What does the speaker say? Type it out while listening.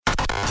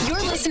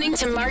listening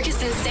to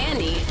Marcus and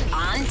Sandy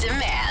on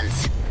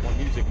demand. More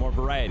music, more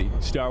variety.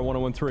 Star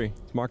 1013.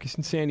 It's Marcus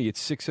and Sandy.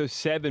 It's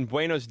 6:07.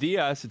 Buenos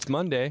dias. It's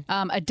Monday.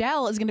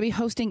 Adele is going to be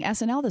hosting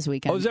SNL this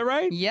weekend. Oh, is that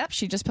right? Yep.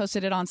 She just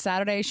posted it on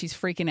Saturday. She's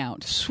freaking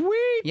out.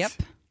 Sweet. Yep.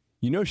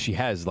 You know she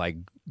has like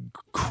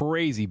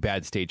crazy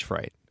bad stage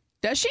fright.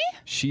 Does she?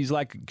 She's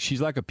like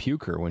a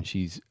puker when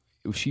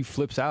she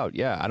flips out.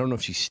 Yeah, I don't know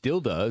if she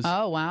still does.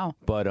 Oh, wow.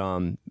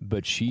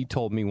 But she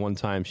told me one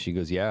time, she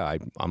goes, yeah,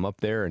 I'm up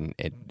there and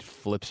it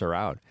flips her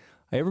out.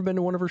 Have you ever been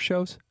to one of her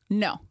shows?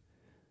 No.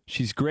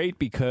 She's great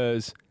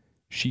because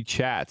she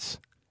chats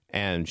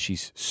and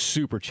she's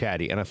super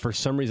chatty. And for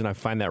some reason, I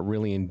find that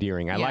really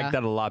endearing. I like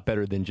that a lot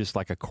better than just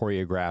like a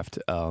choreographed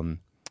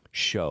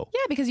show.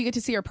 Yeah, because you get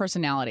to see her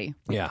personality.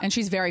 Yeah. And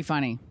she's very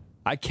funny.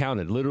 I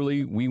counted.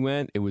 Literally, we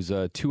went. It was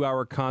a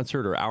 2-hour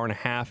concert or hour and a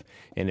half,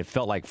 and it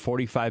felt like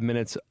 45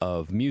 minutes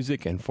of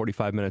music and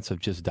 45 minutes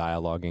of just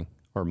dialoguing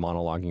or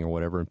monologuing or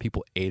whatever, and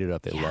people ate it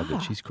up. They loved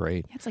it. She's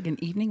great. It's like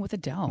an evening with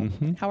Adele.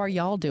 Mm-hmm. How are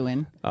y'all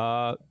doing?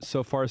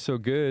 So far, so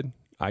good.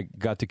 I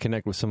got to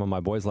connect with some of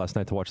my boys last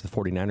night to watch the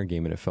 49er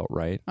game, and it felt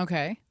right.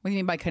 Okay. What do you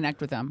mean by connect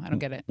with them? I don't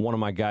get it. One of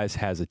my guys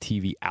has a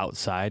TV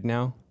outside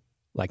now,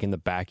 like in the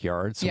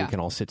backyard, so we can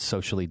all sit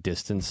socially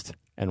distanced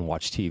and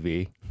watch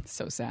TV.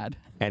 So sad.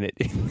 And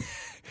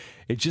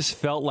it just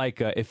felt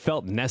like it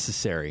felt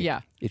necessary.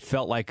 Yeah. It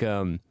felt like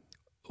some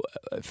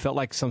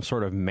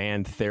sort of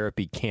man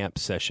therapy camp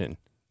session.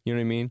 You know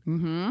what I mean?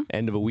 Mm-hmm.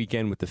 End of a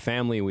weekend with the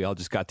family, we all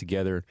just got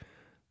together,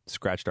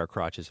 scratched our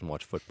crotches, and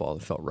watched football.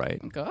 It felt right.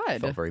 Good.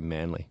 It felt very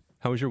manly.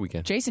 How was your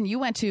weekend? Jason, you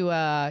went to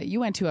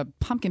a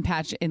pumpkin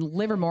patch in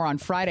Livermore on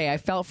Friday. I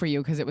felt for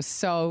you because it was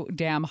so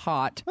damn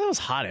hot. Well, it was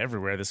hot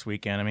everywhere this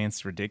weekend. I mean,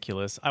 it's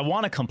ridiculous. I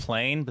want to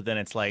complain, but then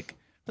it's like,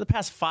 for the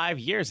past 5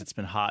 years, it's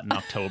been hot in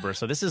October.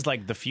 So this is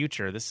like the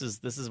future. This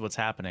is what's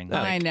happening.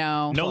 Like, I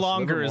know. No Plus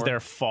longer Livermore. is there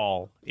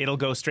fall. It'll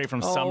go straight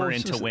from summer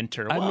into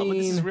winter. I But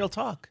this is mean- real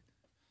talk.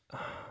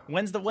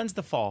 When's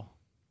the fall?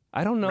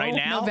 I don't know. Right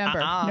now?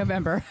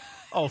 November.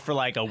 Oh, for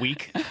like a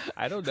week?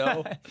 I don't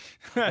know.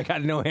 I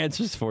got no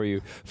answers for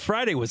you.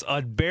 Friday was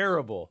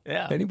unbearable.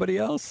 Yeah. Anybody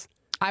else?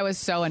 I was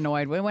so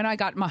annoyed when I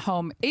got my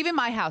home, even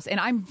my house, and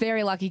I'm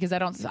very lucky because I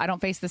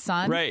don't face the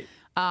sun. Right.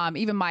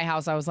 Even my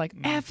house, I was like,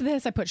 F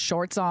this. I put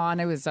shorts on.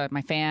 It was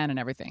my fan and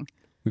everything.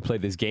 We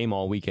played this game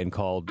all weekend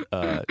called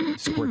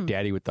Squirt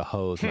Daddy with the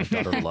Hose. My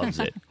daughter loves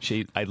it.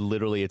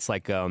 It's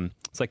like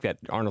that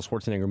Arnold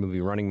Schwarzenegger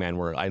movie Running Man,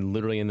 where I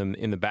literally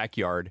in the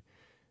backyard,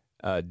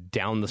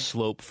 down the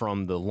slope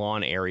from the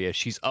lawn area.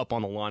 She's up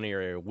on the lawn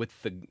area with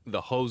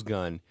the hose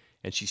gun,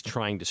 and she's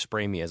trying to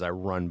spray me as I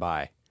run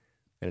by.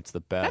 And it's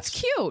the best.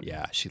 That's cute.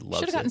 Yeah, she loves it.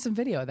 Should have gotten some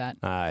video of that.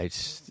 I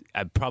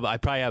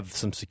probably have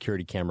some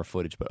security camera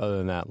footage, but other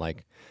than that,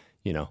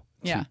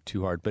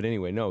 too hard. But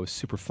anyway, no, it was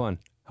super fun.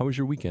 How was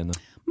your weekend, though?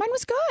 Mine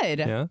was good.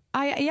 Yeah?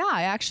 I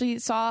actually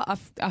saw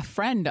a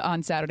friend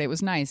on Saturday. It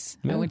was nice.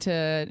 Yeah. I went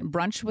to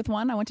brunch with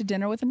one. I went to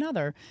dinner with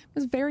another. It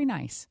was very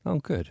nice. Oh,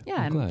 good. Yeah,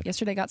 I'm and glad.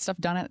 yesterday got stuff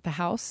done at the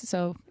house,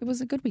 so it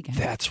was a good weekend.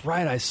 That's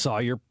right. I saw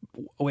your...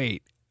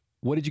 Wait,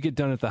 what did you get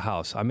done at the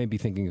house? I may be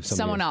thinking of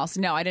someone else.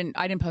 No, I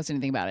didn't post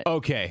anything about it.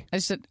 Okay.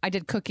 I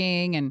did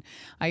cooking, and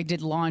I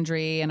did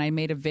laundry, and I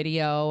made a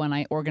video, and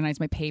I organized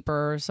my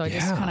paper, so I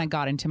just kind of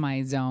got into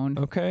my zone.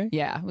 Okay.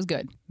 Yeah, it was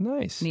good.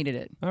 Nice. Needed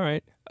it. All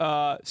right.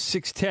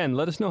 610.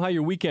 Let us know how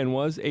your weekend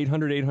was.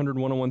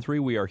 800-800-1013.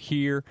 We are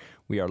here.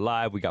 We are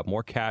live. We got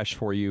more cash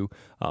for you.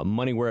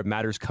 Money Where It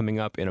Matters coming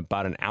up in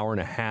about an hour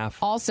and a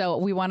half. Also,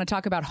 we want to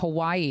talk about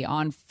Hawaii.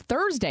 On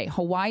Thursday,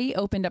 Hawaii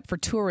opened up for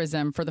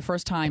tourism for the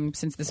first time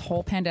since this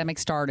whole pandemic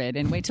started.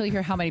 And wait till you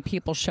hear how many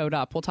people showed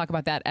up. We'll talk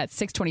about that at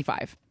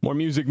 6:25. More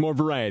music, more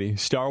variety.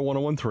 Star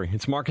 1013.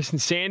 It's Marcus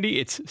and Sandy.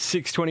 It's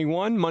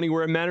 621. Money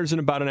Where It Matters in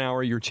about an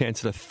hour. Your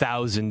chance at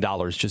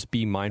 $1,000. Just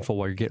be mindful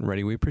while you're getting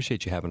ready. We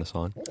appreciate you having us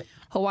on.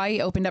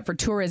 Hawaii opened up for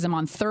tourism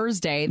on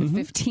Thursday, the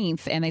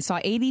 15th, and they saw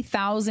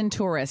 80,000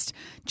 tourists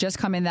just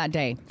come in that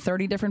day.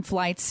 30 different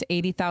flights,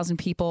 80,000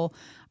 people.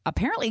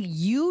 Apparently,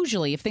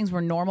 usually, if things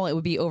were normal, it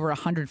would be over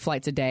 100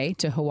 flights a day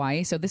to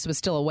Hawaii. So this was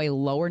still a way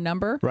lower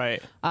number.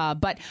 Right.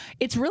 But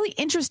it's really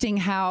interesting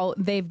how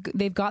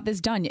they've got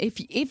this done.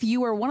 If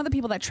you were one of the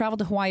people that traveled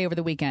to Hawaii over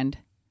the weekend.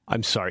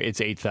 I'm sorry.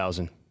 It's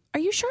 8,000. Are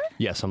you sure?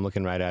 Yes, I'm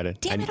looking right at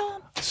it. Damn it all.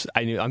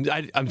 I knew.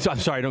 I'm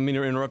sorry. I don't mean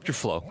to interrupt your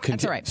flow.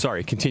 That's all right.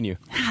 Sorry. Continue.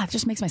 It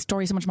just makes my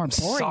story so much more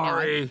boring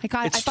Sorry.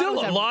 now. It's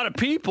still a lot of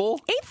people.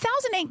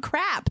 8,000 ain't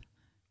crap.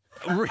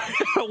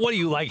 What are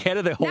you, like, head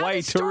of the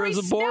Hawaii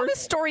Tourism Board? Now the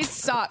story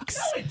sucks.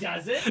 No, it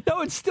doesn't.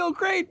 No, it's still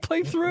great.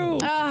 Play through.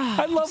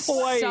 I love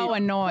Hawaii. So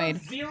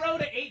annoyed. 0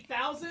 to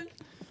 8,000?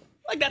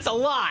 Like, that's a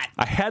lot.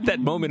 I had that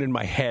moment in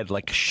my head,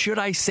 like, should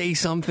I say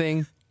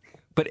something?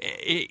 But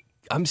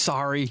I'm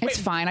sorry. It's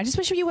fine. I just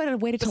wish you would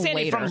have waited till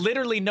Sandy, later. from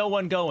literally no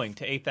one going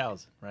to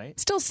 8,000, right?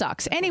 Still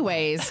sucks.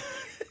 Anyways,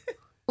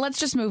 let's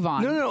just move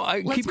on. No,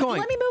 keep going.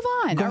 Let me move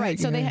on. Go All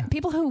right. ahead, So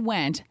people who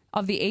went,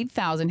 of the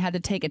 8,000 had to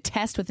take a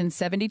test within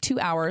 72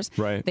 hours.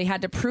 Right. They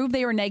had to prove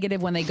they were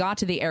negative when they got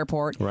to the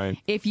airport. Right.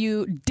 If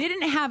you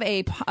didn't have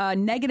a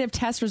negative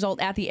test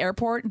result at the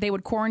airport, they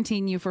would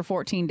quarantine you for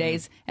 14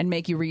 days and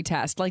make you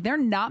retest. Like, they're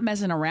not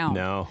messing around.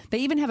 No. They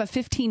even have a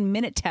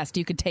 15-minute test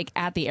you could take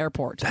at the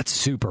airport. That's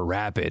super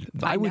rapid.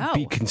 I would know.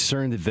 be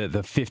concerned that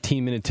the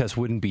 15-minute test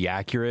wouldn't be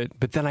accurate,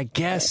 but then I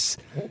guess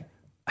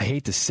I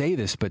hate to say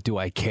this, but do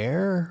I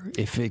care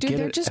if it Dude,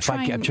 they're just if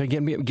I'm trying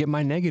to get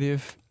my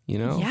negative? You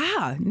know?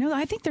 Yeah. No,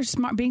 I think they're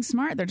being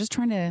smart. They're just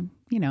trying to,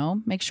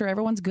 make sure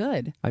everyone's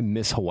good. I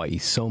miss Hawaii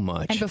so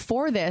much. And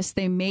before this,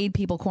 they made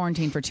people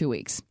quarantine for 2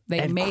 weeks. They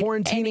and made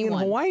quarantining in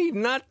Hawaii,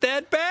 not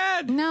that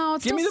bad. No,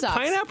 it give me the sucks.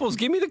 Pineapples.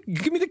 Give me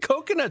the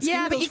coconuts. Yeah,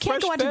 give me but those you can't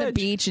fresh go out to the veg.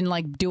 beach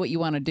and do what you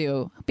want to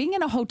do. Being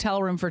in a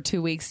hotel room for 2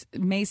 weeks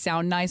may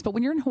sound nice, but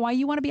when you're in Hawaii,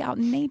 you want to be out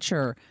in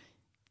nature.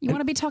 You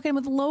want to be talking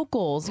with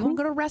locals. You want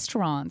to go to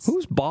restaurants.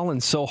 Who's balling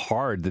so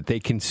hard that they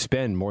can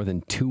spend more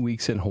than 2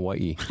 weeks in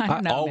Hawaii? I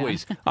don't know,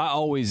 I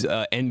always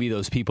envy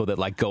those people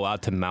that go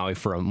out to Maui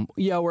for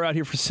we're out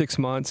here for 6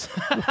 months.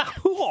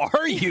 Who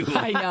are you?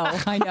 I know.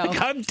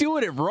 Like, I'm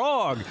doing it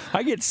wrong.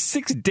 I get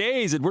 6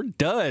 days and we're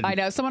done. I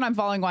know. Someone I'm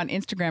following on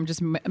Instagram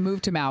just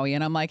moved to Maui,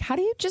 and I'm like, how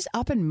do you just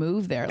up and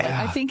move there? Like,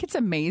 I think it's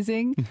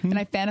amazing, and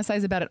I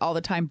fantasize about it all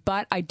the time,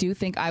 but I do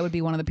think I would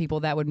be one of the people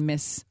that would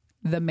miss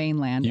the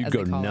mainland. You'd as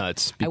go they call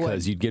nuts it.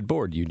 because you'd get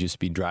bored. You'd just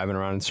be driving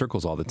around in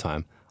circles all the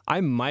time. I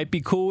might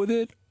be cool with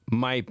it.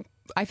 I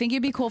think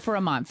you'd be cool for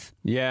a month.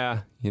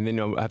 Yeah, and then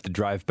I have to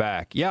drive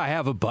back. Yeah, I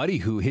have a buddy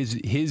who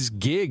his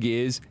gig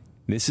is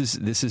this is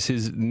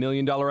his $1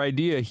 million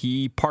idea.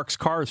 He parks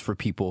cars for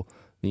people.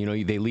 They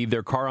leave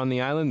their car on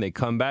the island. They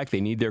come back.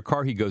 They need their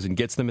car. He goes and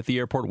gets them at the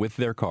airport with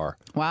their car.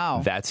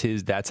 Wow.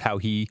 That's how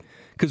he.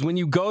 Because when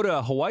you go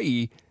to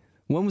Hawaii,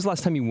 when was the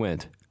last time you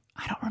went?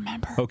 I don't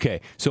remember.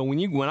 Okay, so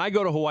when I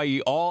go to Hawaii,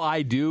 all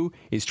I do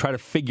is try to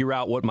figure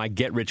out what my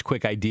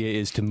get-rich-quick idea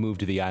is to move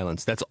to the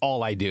islands. That's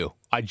all I do.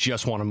 I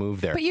just want to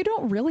move there. But you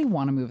don't really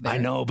want to move there. I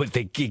know, but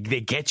they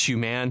get you,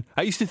 man.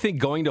 I used to think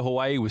going to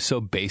Hawaii was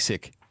so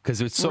basic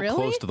because it's so Really?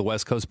 close to the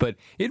West Coast, but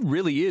it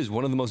really is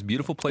one of the most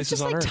beautiful It's places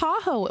just on like earth.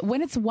 Tahoe.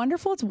 When it's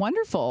wonderful, it's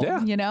wonderful.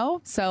 Yeah.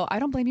 So I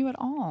don't blame you at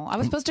all. I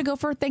was supposed to go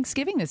for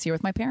Thanksgiving this year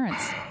with my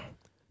parents.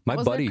 My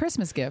What was their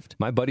Christmas gift?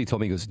 My buddy told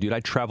me, he goes, dude,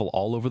 I travel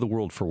all over the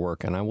world for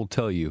work, and I will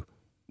tell you,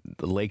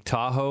 Lake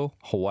Tahoe,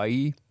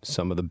 Hawaii,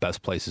 some of the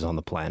best places on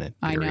the planet.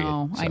 Period.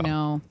 I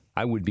know.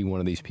 I would be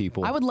one of these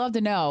people. I would love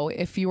to know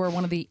if you were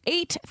one of the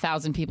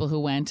 8,000 people who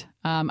went.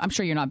 I'm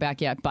sure you're not back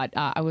yet, but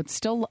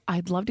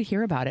I'd love to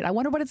hear about it. I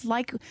wonder what it's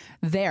like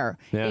there.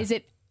 Yeah. Is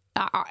it,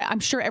 I'm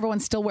sure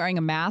everyone's still wearing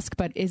a mask,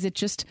 but is it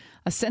just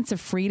a sense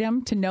of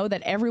freedom to know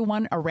that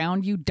everyone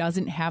around you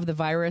doesn't have the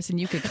virus and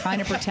you could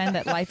kind of pretend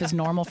that life is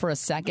normal for a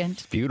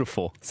second?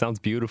 Beautiful. Sounds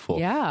beautiful.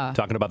 Yeah.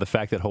 Talking about the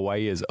fact that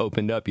Hawaii has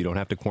opened up. You don't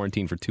have to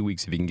quarantine for 2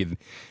 weeks if you can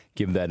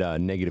give that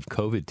negative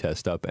COVID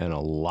test up. And a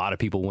lot of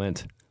people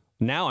went.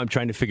 Now I'm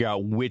trying to figure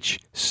out which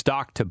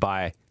stock to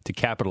buy to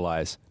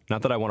capitalize.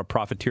 Not that I want to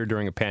profiteer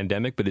during a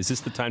pandemic, but is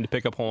this the time to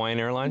pick up Hawaiian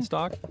Airlines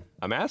stock?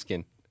 I'm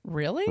asking.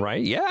 Really?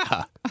 Right?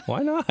 Yeah.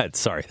 Why not?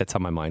 Sorry, that's how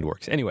my mind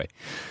works. Anyway,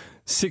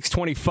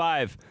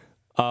 6:25.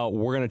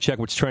 We're going to check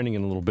what's trending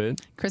in a little bit.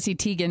 Chrissy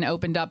Teigen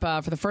opened up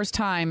for the first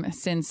time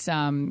since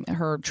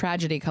her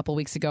tragedy a couple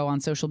weeks ago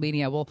on social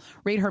media. We'll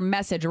read her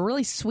message, a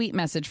really sweet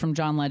message from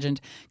John Legend,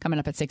 coming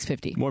up at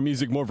 6:50. More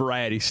music, more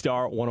variety.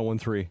 Star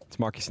 1013. It's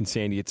Marcus and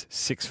Sandy. It's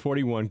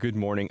 6:41. Good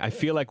morning. I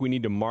feel like we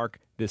need to mark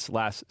this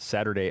last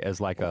Saturday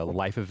as like a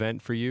life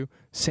event for you.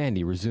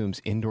 Sandy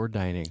resumes indoor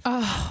dining.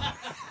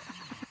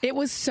 It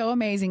was so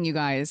amazing, you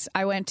guys.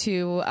 I went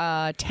to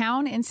a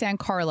town in San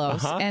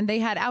Carlos, and they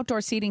had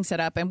outdoor seating set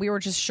up, and we were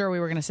just sure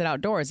we were going to sit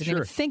outdoors. I didn't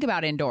even think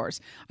about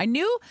indoors. I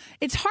knew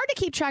it's hard to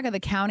keep track of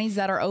the counties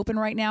that are open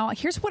right now.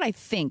 Here's what I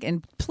think,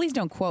 and please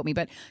don't quote me,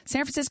 but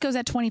San Francisco's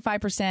at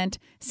 25%,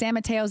 San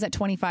Mateo's at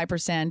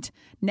 25%,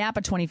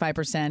 Napa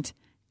 25%,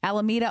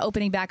 Alameda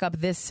opening back up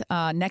this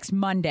next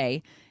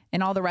Monday,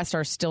 and all the rest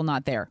are still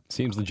not there.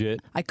 Seems legit.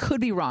 I could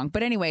be wrong,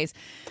 but anyways...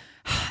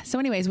 So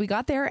anyways, we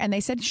got there and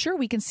they said, sure,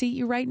 we can seat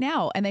you right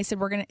now. And they said,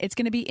 it's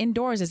going to be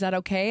indoors. Is that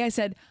okay? I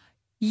said,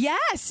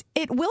 yes,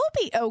 it will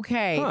be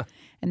okay. Huh.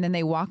 And then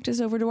they walked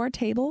us over to our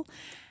table.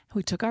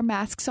 We took our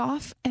masks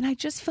off and I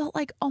just felt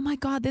like, oh my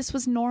God, this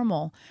was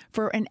normal.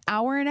 For an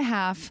hour and a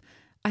half,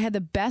 I had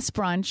the best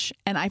brunch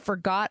and I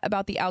forgot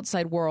about the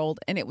outside world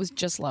and it was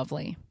just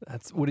lovely.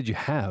 What did you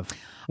have?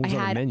 What was I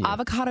on the had menu?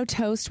 Avocado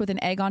toast with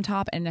an egg on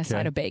top and a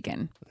side of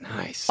bacon.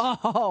 Nice.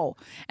 Oh,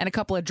 and a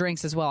couple of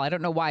drinks as well. I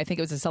don't know why. I think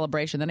it was a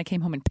celebration. Then I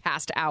came home and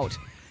passed out.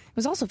 It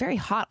was also very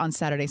hot on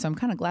Saturday, so I'm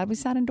kind of glad we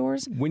sat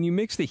indoors. When you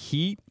mix the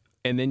heat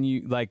and then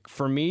you, like,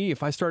 for me,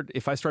 if I start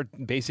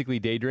basically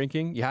day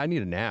drinking, I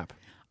need a nap.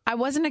 I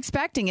wasn't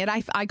expecting it.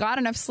 I got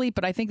enough sleep,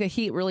 but I think the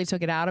heat really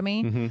took it out of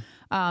me.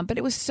 Mm-hmm. But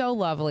it was so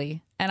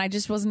lovely. And I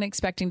just wasn't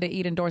expecting to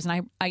eat indoors.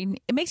 And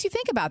it makes you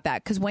think about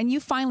that. Because when you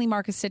finally,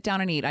 Marcus, sit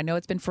down and eat, I know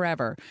it's been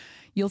forever,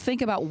 you'll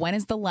think about when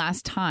is the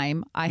last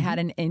time I had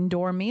an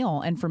indoor meal.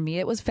 And for me,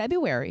 it was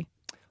February.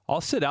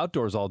 I'll sit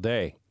outdoors all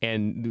day.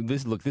 And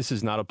this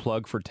is not a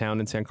plug for Town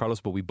in San Carlos,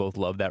 but we both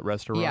love that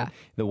restaurant.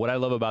 Yeah. What I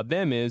love about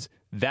them is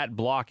that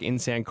block in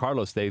San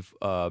Carlos, they've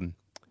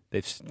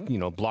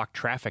blocked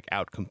traffic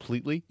out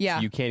completely. Yeah.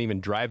 So you can't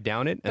even drive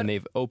down it. And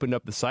they've opened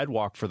up the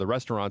sidewalk for the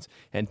restaurants.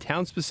 And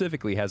Town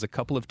specifically has a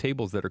couple of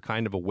tables that are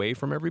kind of away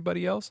from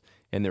everybody else.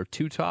 And they're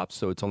two tops,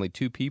 so it's only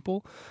two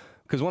people.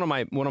 Because one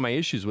of my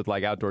issues with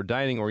like outdoor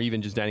dining or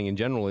even just dining in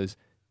general is,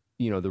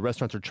 the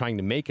restaurants are trying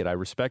to make it. I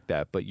respect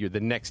that. But the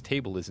next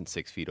table isn't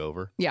 6 feet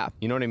over. Yeah.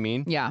 You know what I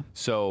mean? Yeah.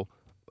 So,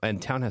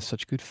 and Town has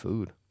such good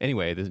food.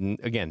 Anyway,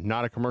 again,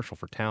 not a commercial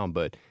for Town,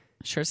 but...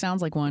 Sure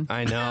sounds like one.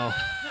 I know.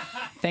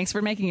 Thanks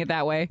for making it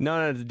that way.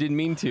 No, didn't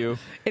mean to.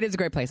 It is a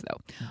great place,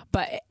 though.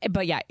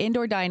 But yeah,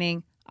 indoor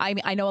dining.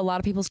 I know a lot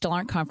of people still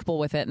aren't comfortable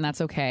with it, and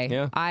that's okay.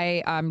 Yeah.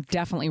 I'm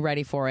definitely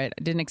ready for it.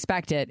 I didn't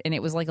expect it, and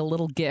it was like a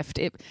little gift.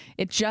 It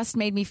just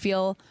made me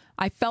feel...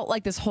 I felt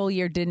like this whole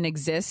year didn't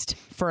exist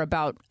for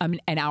about an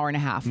hour and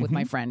a half with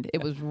my friend.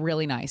 It was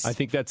really nice. I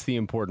think that's the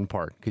important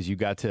part because you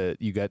got to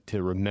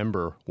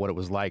remember what it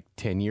was like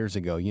 10 years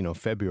ago,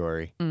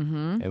 February,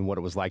 and what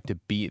it was like to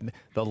be.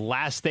 The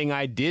last thing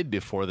I did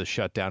before the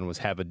shutdown was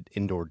have an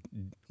indoor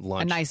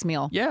lunch. A nice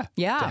meal. Yeah.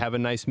 Yeah. To have a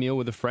nice meal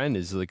with a friend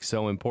is like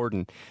so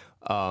important.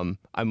 I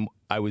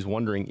was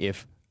wondering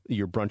if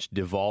your brunch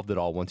devolved at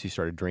all once you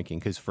started drinking,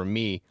 because for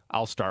me,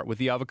 I'll start with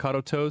the avocado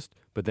toast,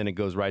 but then it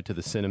goes right to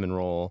the cinnamon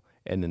roll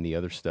and then the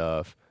other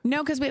stuff.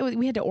 No, because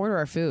we had to order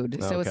our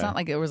food, so it's not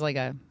like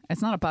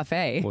it's not a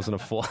buffet. It wasn't a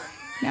full...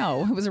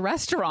 No, it was a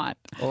restaurant.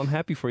 Well, I'm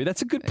happy for you.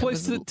 That's a good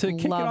place to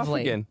kick it off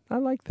again. I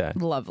like that.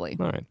 Lovely.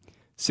 All right.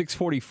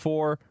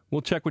 6:44.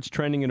 We'll check what's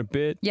trending in a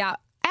bit. Yeah.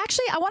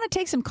 Actually, I want to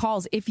take some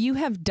calls. If you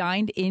have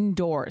dined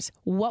indoors,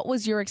 what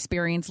was your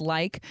experience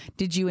like?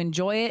 Did you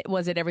enjoy it?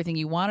 Was it everything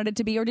you wanted it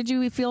to be, or did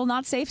you feel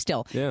not safe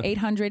still? Yeah.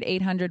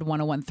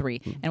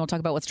 800-800-1013. And we'll talk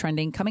about what's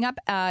trending coming up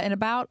in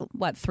about,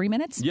 3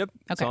 minutes? Yep.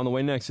 Okay. It's on the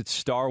way next. It's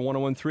Star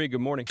 1013. Good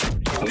morning.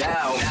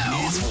 Now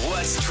is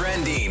What's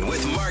Trending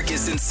with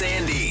Marcus and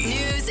Sandy.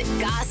 News,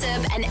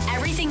 gossip, and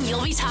everything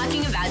you'll be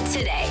talking about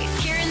today.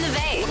 Here in the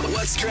Bay.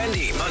 What's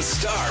Trending on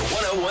Star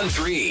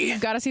 1013.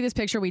 You've got to see this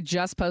picture we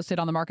just posted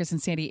on the Marcus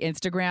and Sandy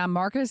Instagram.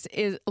 Marcus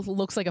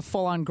looks like a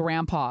full-on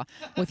grandpa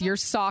with your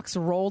socks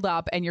rolled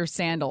up and your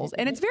sandals.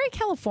 And it's very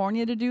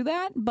California to do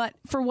that, but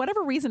for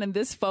whatever reason in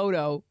this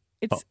photo,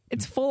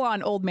 it's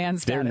full-on old man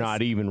status. They're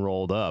not even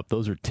rolled up.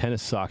 Those are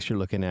tennis socks you're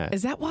looking at.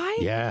 Is that why?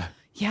 Yeah.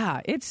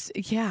 Yeah,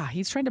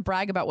 he's trying to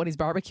brag about what he's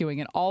barbecuing,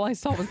 and all I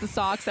saw was the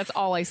socks. That's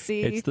all I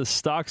see. It's the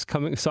socks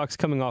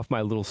coming off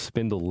my little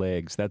spindle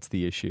legs. That's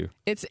the issue.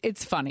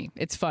 It's funny.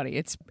 It's funny.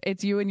 It's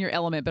you in your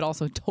element, but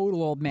also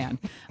total old man.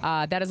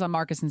 That is on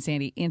Marcus and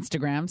Sandy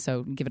Instagram,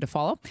 so give it a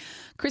follow.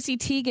 Chrissy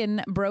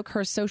Teigen broke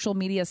her social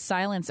media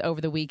silence over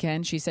the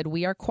weekend. She said,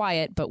 "We are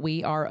quiet, but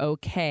we are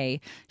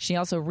okay." She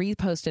also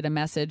reposted a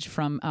message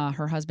from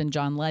her husband,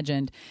 John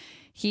Legend.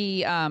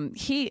 He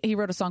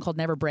wrote a song called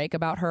Never Break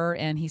about her,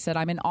 and he said,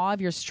 "I'm in awe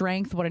of your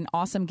strength. What an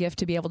awesome gift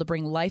to be able to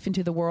bring life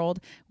into the world.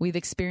 We've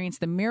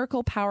experienced the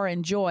miracle, power,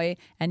 and joy,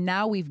 and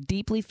now we've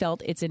deeply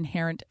felt its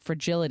inherent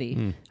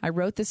fragility. I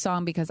wrote this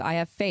song because I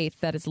have faith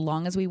that as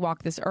long as we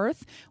walk this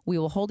earth, we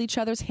will hold each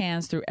other's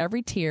hands through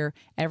every tear,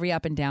 every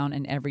up and down,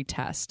 and every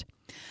test."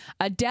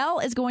 Adele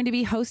is going to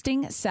be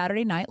hosting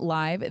Saturday Night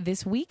Live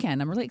this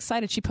weekend. I'm really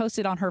excited. She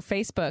posted on her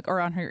Facebook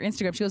or on her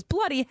Instagram. She goes,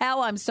 "Bloody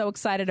hell, I'm so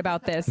excited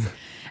about this."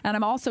 And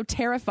I'm also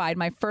terrified.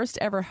 My first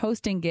ever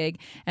hosting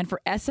gig, and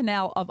for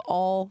SNL of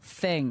all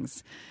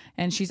things.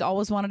 And she's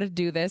always wanted to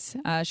do this.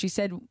 She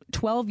said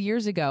 12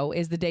 years ago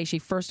is the day she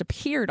first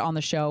appeared on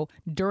the show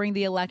during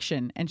the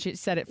election. And she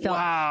said it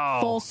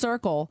felt full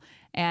circle.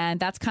 And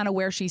that's kind of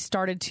where she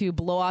started to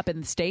blow up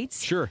in the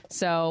States. Sure.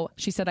 So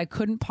she said, "I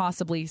couldn't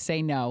possibly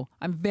say no."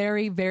 I'm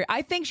very, very,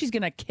 I think she's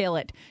going to kill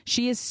it.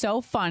 She is so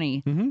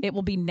funny. It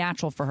will be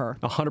natural for her.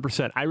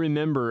 100%. I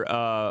remember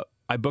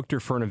I booked her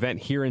for an event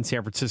here in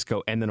San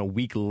Francisco, and then a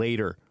week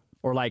later,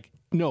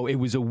 it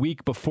was a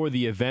week before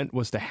the event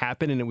was to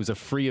happen, and it was a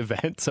free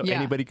event, so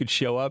anybody could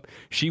show up.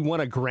 She won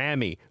a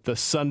Grammy the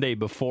Sunday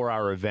before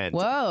our event.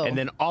 Whoa. And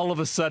then all of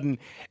a sudden,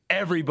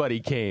 everybody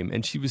came,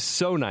 and she was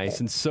so nice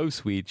and so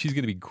sweet. She's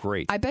going to be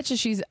great. I bet you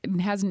she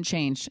hasn't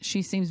changed.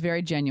 She seems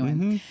very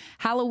genuine.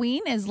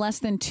 Halloween is less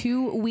than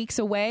 2 weeks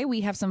away.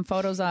 We have some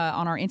photos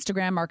on our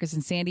Instagram, Marcus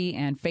and Sandy,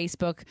 and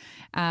Facebook,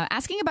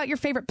 asking about your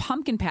favorite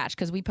pumpkin patch,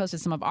 because we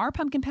posted some of our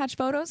pumpkin patch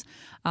photos.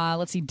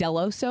 Let's see, Del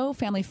Oso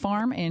Family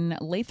Farm in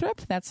Lathrop.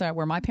 That's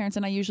where my parents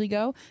and I usually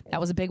go. That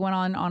was a big one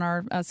on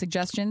our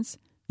suggestions.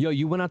 Yo,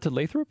 you went out to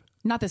Lathrop?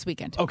 Not this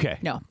weekend. Okay.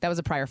 No, that was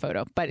a prior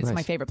photo, but it's Nice.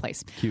 my favorite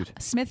place. Cute.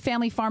 Smith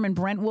Family Farm in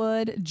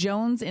Brentwood,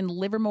 Jones in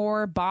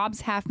Livermore,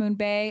 Bob's Half Moon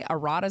Bay,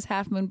 Arata's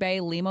Half Moon Bay,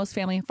 Lemos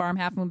Family Farm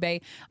Half Moon Bay.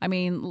 I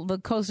mean, the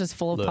coast is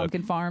full of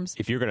pumpkin farms.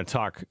 If you're going to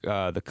talk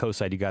the coast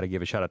side, you got to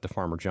give a shout out to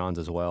Farmer John's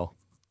as well.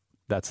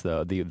 That's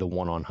the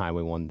one on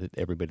Highway 1 that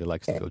everybody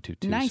likes to go to,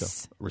 too.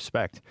 Nice. So,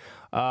 respect.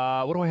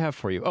 What do I have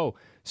for you? Oh,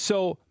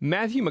 so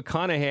Matthew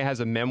McConaughey has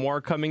a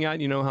memoir coming out.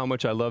 You know how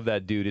much I love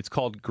that dude. It's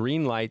called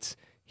Green Lights.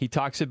 He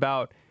talks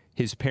about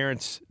his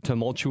parents'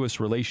 tumultuous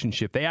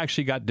relationship. They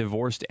actually got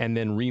divorced and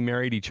then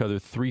remarried each other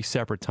 3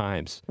 separate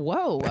times.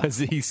 Whoa. Because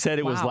he said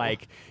it was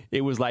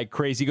like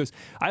crazy. He goes,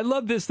 I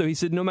love this, though. He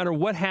said no matter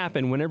what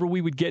happened, whenever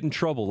we would get in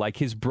trouble, like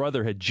his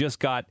brother had just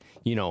got,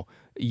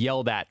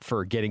 yelled at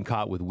for getting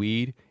caught with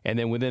weed, and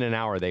then within an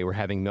hour they were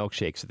having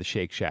milkshakes at the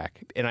Shake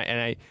Shack. And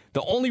I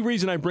the only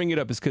reason I bring it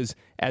up is because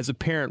as a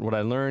parent, what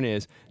I learn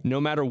is no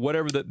matter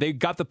whatever they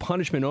got the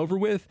punishment over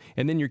with,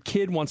 and then your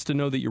kid wants to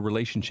know that your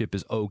relationship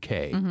is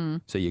okay. Mm-hmm.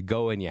 So you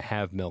go and you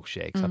have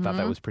milkshakes. Mm-hmm. I thought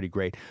that was pretty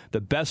great.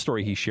 The best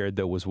story he shared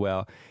though was,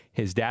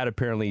 his dad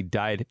apparently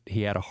died.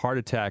 He had a heart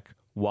attack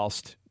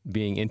whilst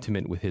being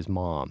intimate with his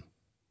mom.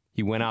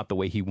 He went out the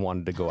way he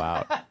wanted to go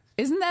out.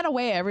 Isn't that a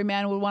way every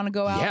man would want to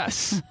go out?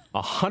 Yes,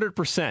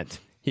 100%.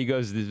 He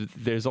goes,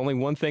 there's only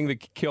one thing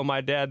that could kill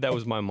my dad. That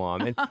was my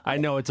mom. And I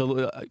know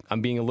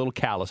I'm being a little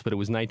callous, but it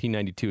was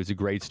 1992. It's a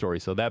great story.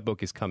 So that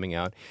book is coming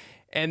out.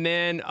 And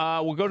then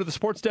we'll go to the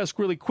sports desk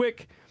really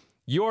quick.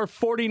 Your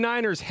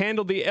 49ers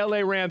handled the LA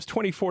Rams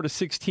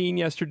 24-16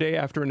 yesterday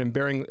after an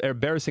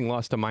embarrassing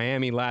loss to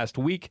Miami last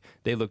week.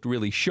 They looked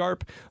really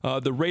sharp.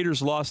 The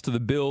Raiders lost to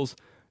the Bills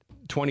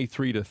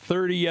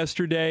 23-30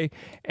 yesterday.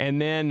 And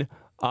then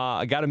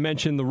I got to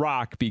mention The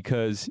Rock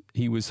because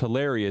he was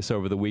hilarious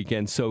over the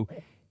weekend. So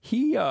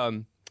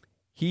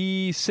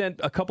he sent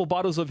a couple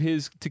bottles of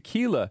his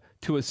tequila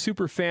to a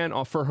super fan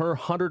for her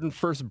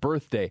 101st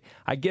birthday.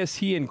 I guess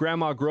he and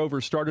Grandma Grover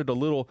started a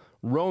little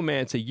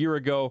romance a year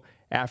ago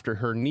after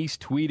her niece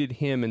tweeted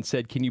him and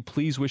said, can you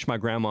please wish my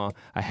grandma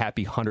a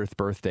happy 100th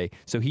birthday?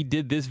 So he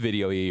did this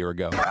video a year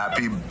ago.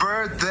 Happy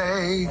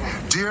birthday,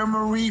 dear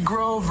Marie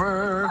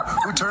Grover,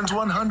 who turns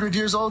 100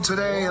 years old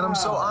today, and I'm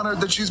so honored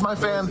that she's my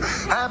fan.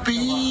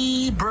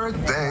 Happy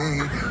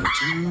birthday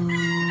to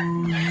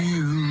you.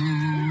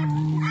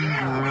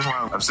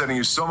 I'm sending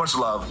you so much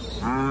love.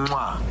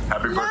 Mwah.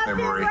 Happy birthday,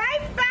 Marie.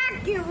 Right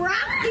back, you rock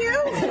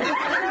you.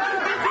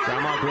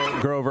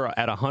 Grandma Grover,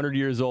 at 100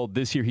 years old,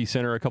 this year he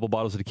sent her a couple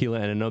bottles of tequila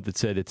and a note that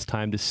said, it's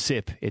time to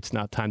sip. It's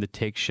not time to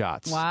take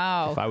shots.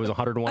 Wow. If I was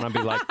 101, I'd be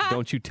like,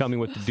 don't you tell me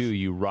what to do,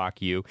 you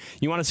rock you.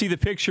 You want to see the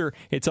picture?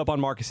 It's up on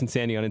Marcus and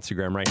Sandy on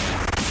Instagram right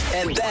now.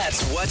 And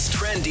that's what's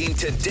trending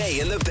today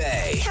in the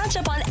Bay. Catch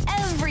up on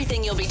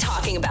everything you'll be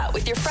talking about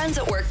with your friends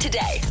at work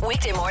today.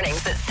 Weekday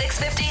mornings at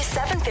 6:50,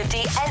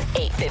 7:50, and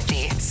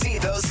 8:50. See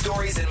those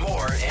stories and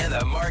more in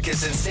the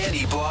Marcus and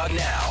Sandy blog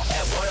now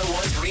at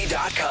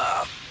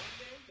 1013.com.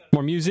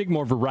 More music,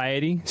 more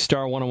variety.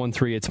 Star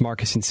 1013, it's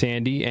Marcus and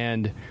Sandy.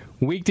 And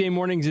weekday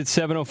mornings at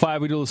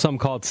 7:05, we do something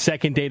called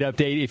Second Date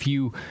Update. If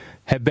you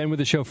have been with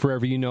the show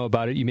forever, you know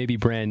about it. You may be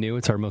brand new.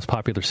 It's our most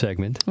popular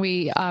segment.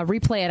 We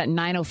replay it at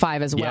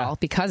 9:05 as well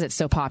because it's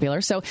so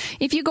popular. So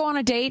if you go on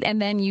a date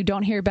and then you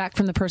don't hear back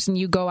from the person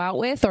you go out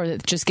with, or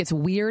it just gets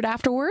weird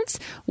afterwards,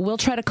 we'll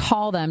try to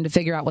call them to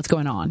figure out what's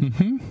going on.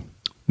 Mm-hmm.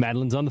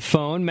 Madeline's on the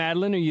phone.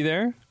 Madeline, are you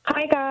there?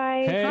 Hi,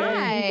 guys. Hey.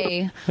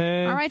 Hi.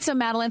 Hey. All right, so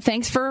Madeline,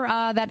 thanks for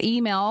that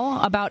email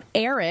about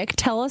Eric.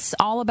 Tell us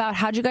all about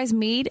how'd you guys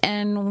meet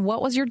and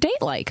what was your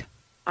date like?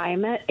 I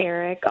met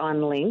Eric on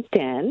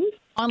LinkedIn.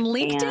 On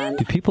LinkedIn?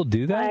 Do people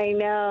do that? I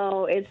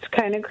know. It's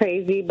kind of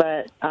crazy,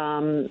 but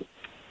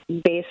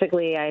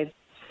basically I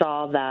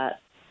saw that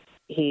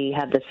he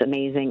had this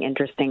amazing,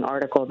 interesting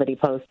article that he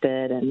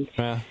posted, and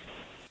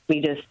we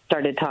just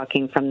started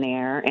talking from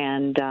there,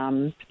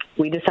 and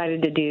we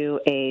decided to do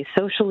a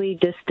socially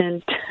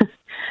distant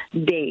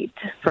date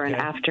for an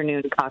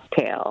afternoon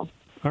cocktail.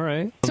 All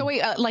right. So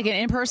wait, like an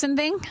in-person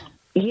thing?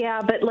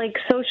 Yeah, but like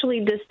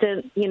socially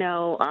distant,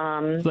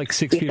 like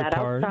 6 feet sat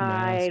apart.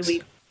 Outside.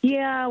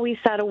 We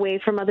sat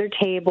away from other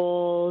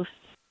tables.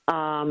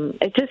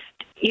 It just,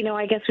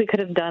 I guess we could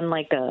have done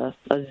like a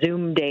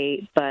Zoom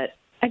date, but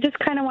I just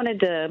kind of wanted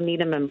to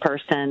meet him in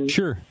person.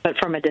 Sure. But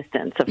from a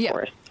distance, of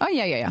course. Oh,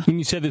 yeah. And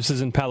you said this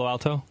is in Palo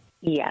Alto?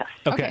 Yes.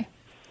 Okay.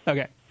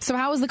 So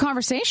how was the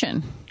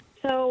conversation?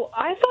 So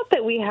I thought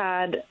that we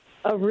had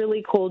a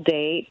really cool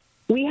date.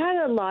 We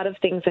had a lot of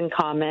things in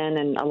common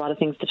and a lot of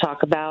things to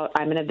talk about.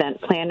 I'm an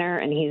event planner,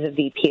 and he's a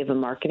VP of a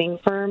marketing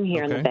firm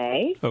here in the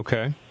Bay.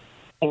 Okay.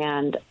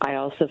 And I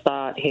also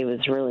thought he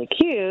was really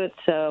cute,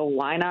 so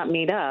why not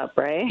meet up,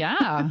 right?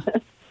 Yeah.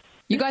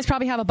 You guys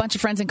probably have a bunch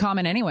of friends in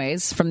common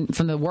anyways from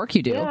the work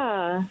you do.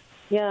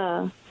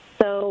 Yeah.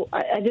 So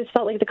I just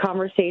felt like the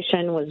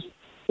conversation was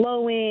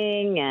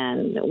flowing,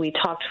 and we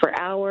talked for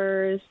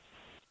hours.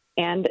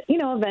 And,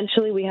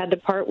 eventually we had to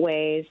part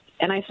ways,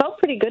 and I felt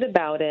pretty good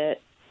about it.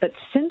 But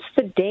since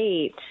the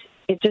date,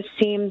 it just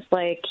seems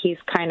like he's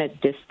kind of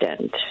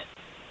distant.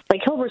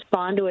 Like, he'll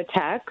respond to a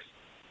text,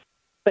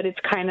 but it's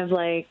kind of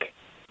like,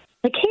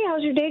 hey,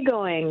 how's your day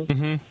going?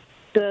 Mm-hmm.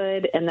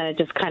 Good. And then it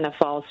just kind of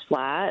falls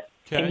flat.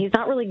 Okay. And he's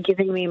not really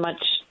giving me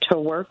much to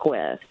work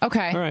with.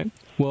 Okay. All right.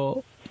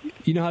 Well,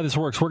 you know how this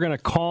works. We're going to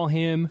call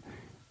him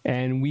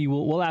And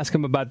we'll ask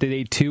him about the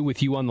date, too,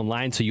 with you on the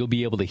line, so you'll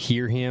be able to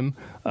hear him.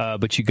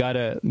 But you got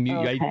to mute.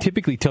 Okay. I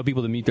typically tell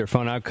people to mute their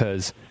phone out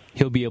because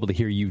he'll be able to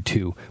hear you,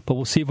 too. But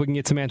we'll see if we can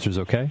get some answers,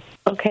 okay?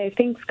 Okay,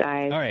 thanks,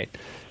 guys. All right.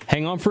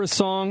 Hang on for a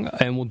song,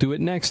 and we'll do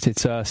it next.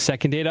 It's a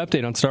second date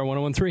update on Star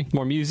 101.3.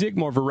 More music,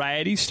 more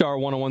variety, Star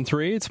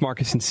 101.3. It's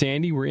Marcus and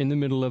Sandy. We're in the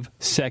middle of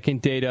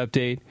second date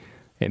update.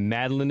 And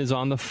Madeline is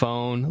on the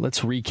phone.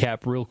 Let's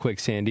recap real quick,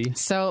 Sandy.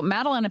 So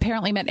Madeline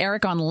apparently met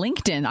Eric on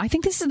LinkedIn. I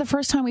think this is the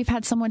first time we've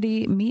had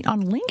somebody meet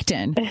on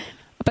LinkedIn.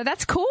 But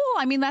that's cool.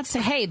 I mean,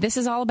 hey, this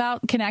is all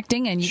about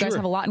connecting, and you guys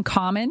have a lot in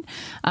common.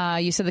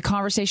 You said the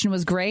conversation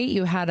was great.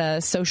 You had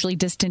a socially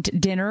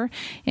distant dinner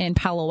in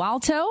Palo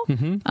Alto.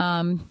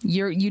 Mm-hmm.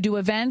 You do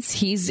events.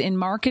 He's in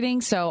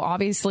marketing, so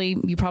obviously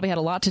you probably had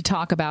a lot to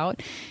talk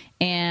about.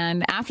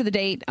 And after the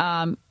date,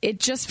 it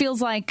just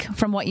feels like,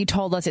 from what you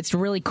told us, it's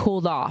really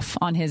cooled off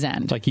on his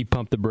end. Like he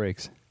pumped the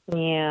brakes.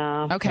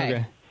 Yeah.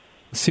 Okay.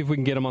 Let's see if we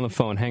can get him on the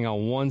phone. Hang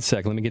on one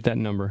second. Let me get that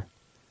number.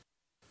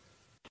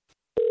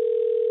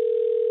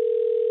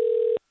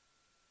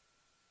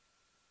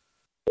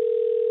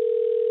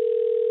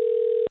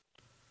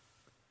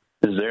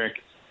 This is Eric.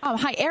 Oh,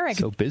 hi, Eric.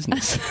 So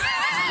business.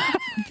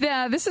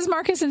 This is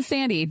Marcus and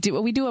Sandy.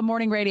 We do a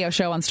morning radio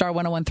show on Star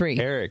 101.3.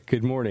 Eric,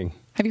 good morning.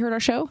 Have you heard our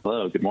show?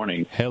 Hello, good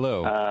morning.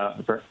 Hello.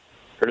 I've heard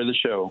of the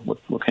show.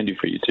 What can I do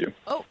for you two?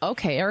 Oh,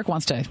 okay. Eric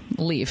wants to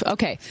leave.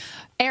 Okay.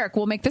 Eric,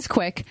 we'll make this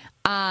quick.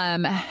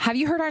 Have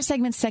you heard our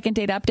segment Second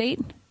Date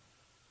Update?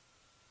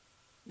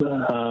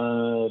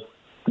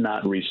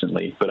 Not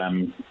recently, but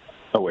I'm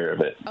aware of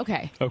it.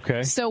 Okay.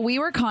 So we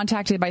were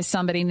contacted by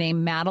somebody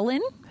named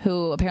Madeline,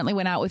 who apparently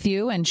went out with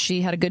you, and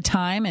she had a good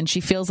time, and she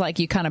feels like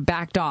you kind of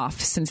backed off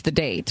since the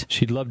date.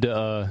 She'd love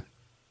to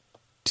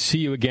see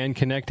you again,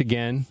 connect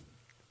again.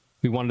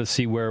 We wanted to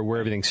see where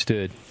everything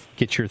stood.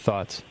 Get your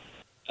thoughts.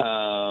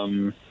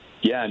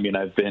 Yeah, I mean,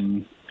 I've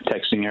been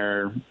texting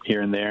her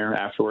here and there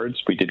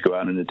afterwards. We did go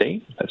out on a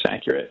date. That's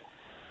accurate.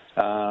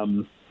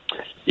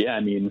 Yeah, I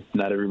mean,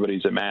 not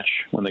everybody's a match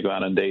when they go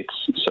out on dates,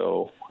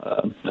 so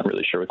not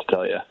really sure what to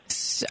tell you.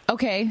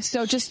 Okay,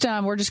 so just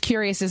we're just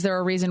curious, is there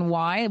a reason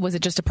why? Was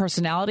it just a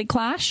personality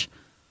clash?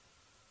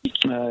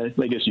 I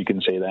guess you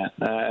can say that.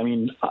 I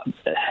mean,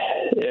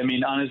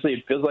 honestly,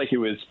 it feels like it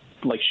was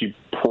like she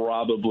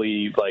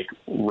probably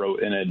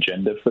wrote an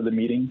agenda for the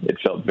meeting. It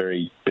felt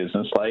very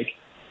businesslike,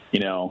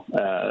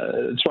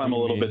 That's why I'm a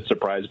little bit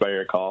surprised by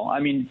your call. I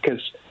mean,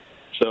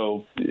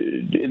 so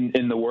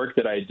in the work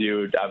that I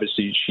do,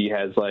 obviously she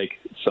has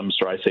some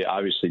sort. I say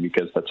obviously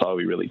because that's all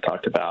we really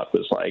talked about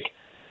was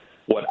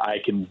what I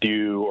can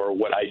do or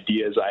what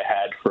ideas I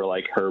had for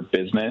her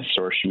business,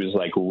 or she was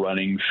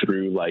running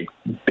through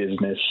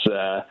business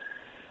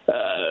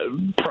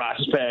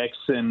prospects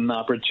and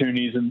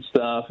opportunities and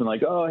stuff, and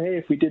oh, hey,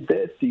 if we did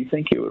this, do you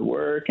think it would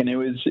work? And it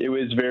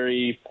was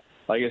very,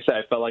 like I said,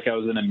 I felt like I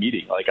was in a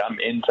meeting. I'm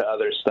into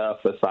other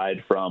stuff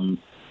aside from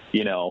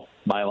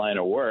my line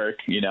of work.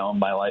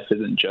 My life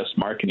isn't just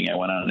marketing. I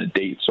went on a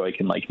date so I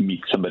can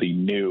meet somebody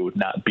new,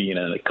 not be in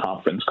a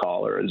conference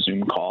call or a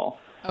Zoom call.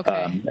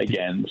 Okay.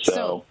 Again,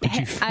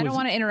 I don't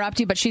want to interrupt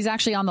you, but she's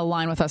actually on the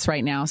line with us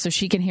right now, so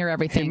she can hear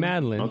everything. Hey,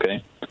 Madeline.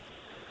 Okay.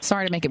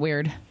 Sorry to make it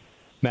weird.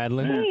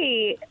 Madeline?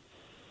 Hey,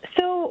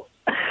 so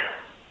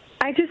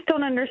I just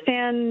don't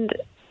understand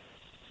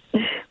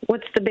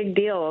what's the big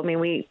deal. I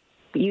mean,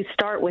 you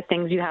start with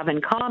things you have in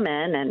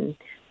common, and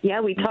yeah,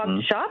 we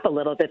talked shop a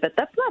little bit, but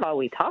that's not all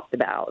we talked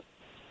about.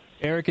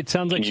 Eric, it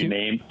sounds like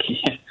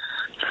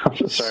I'm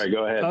so sorry,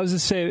 go ahead. I was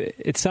just saying,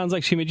 it sounds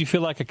like she made you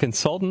feel like a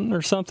consultant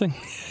or something.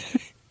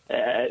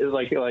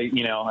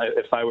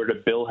 If I were to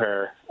bill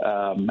her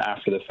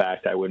after the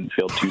fact, I wouldn't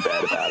feel too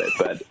bad about it.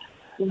 But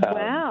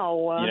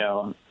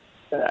wow,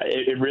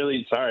 it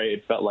really,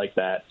 it felt like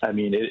that. I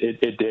mean,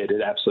 it did.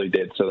 It absolutely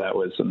did. So that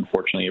was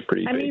unfortunately a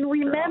pretty. I mean,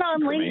 we met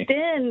on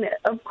LinkedIn.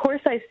 Of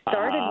course, I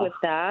started with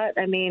that.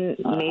 I mean,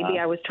 maybe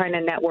I was trying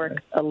to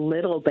network a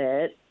little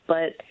bit,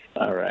 but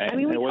all right. I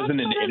mean, it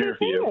wasn't an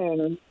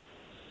interview.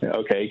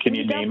 Okay, can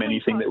you name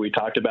anything that we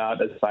talked about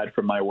aside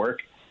from my work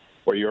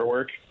or your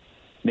work?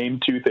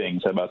 Name two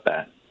things. How about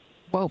that?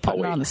 Whoa,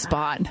 putting her on the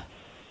spot.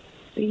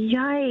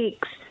 Yikes.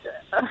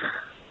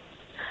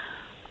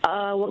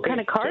 What kind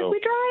of cars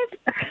we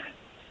drive?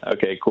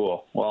 Okay,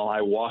 cool. Well,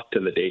 I walked to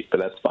the date, but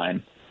that's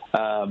fine.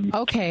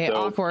 Okay,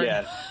 awkward.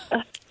 Yeah.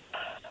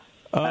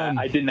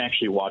 I didn't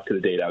actually walk to the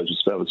date. I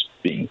was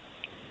being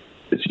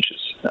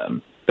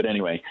facetious. But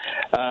anyway.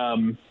 I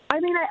mean,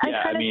 I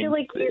kind of feel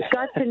like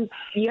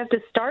you have to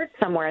start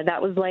somewhere. That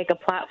was like a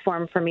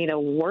platform for me to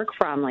work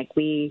from.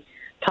 We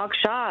talk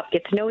shop,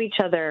 get to know each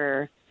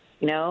other,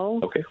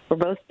 Okay. We're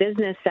both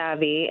business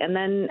savvy. And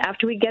then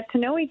after we get to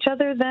know each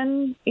other,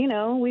 then,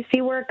 we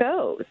see where it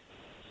goes.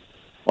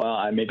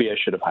 Well, maybe I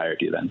should have hired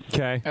you then.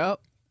 Okay. Oh,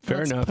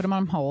 fair enough. Put him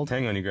on hold.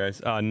 Hang on, you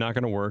guys. Not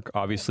going to work,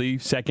 obviously.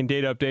 Second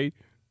date update,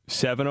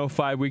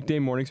 7:05 weekday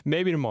mornings,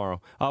 maybe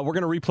tomorrow. We're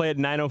going to replay it at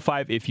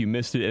 9:05 if you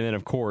missed it. And then,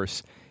 of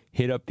course,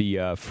 hit up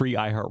the free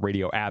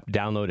iHeartRadio app,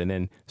 download, and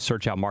then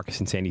search out Marcus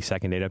and Sandy's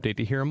Second Date Update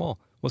to hear them all.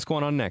 What's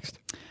going on next?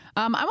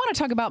 I want to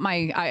talk about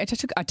I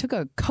took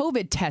a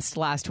COVID test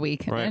last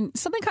week, and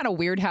something kind of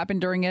weird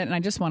happened during it, and I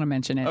just want to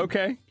mention it.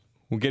 Okay.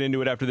 We'll get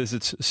into it after this.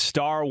 It's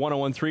Star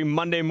 1013,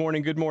 Monday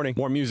morning. Good morning.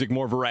 More music,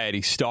 more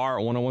variety. Star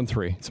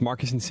 1013. It's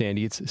Marcus and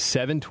Sandy. It's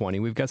 7:20.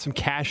 We've got some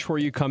cash for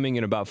you coming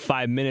in about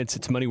 5 minutes.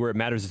 It's Money Where It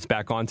Matters. It's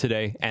back on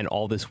today and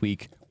all this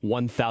week.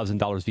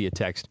 $1,000 via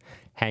text.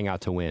 Hang out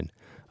to win.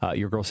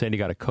 Your girl Sandy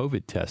got a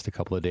COVID test a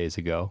couple of days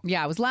ago.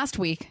 Yeah, it was last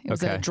week. It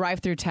was a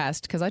drive-through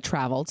test because I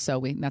traveled.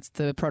 So that's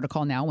the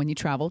protocol now. When you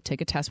travel, take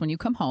a test when you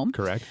come home.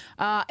 Correct.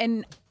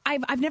 And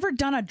I've never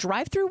done a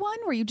drive-through one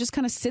where you just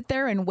kind of sit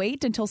there and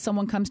wait until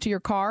someone comes to your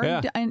car.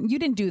 Yeah. And you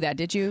didn't do that,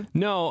 did you?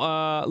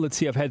 No. Let's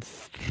see. I've had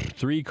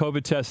 3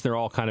 COVID tests. They're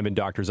all kind of in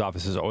doctor's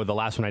offices. Or the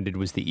last one I did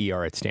was the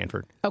ER at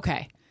Stanford.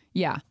 Okay.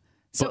 Yeah.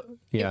 So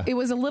it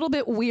was a little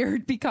bit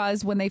weird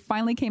because when they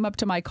finally came up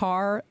to my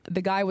car,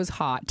 the guy was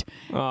hot.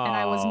 And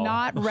I was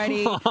not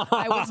ready.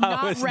 I was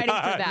not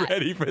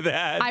ready for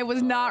that. I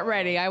was not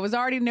ready. I was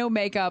already no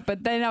makeup.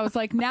 But then I was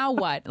like, now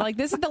what? Like,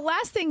 this is the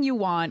last thing you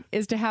want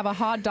is to have a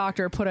hot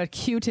doctor put a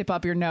Q-tip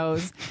up your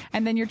nose.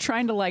 And then you're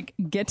trying to, like,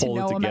 get to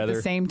know him at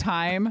the same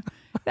time.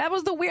 That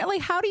was the weird.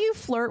 Like, how do you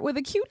flirt with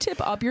a Q-tip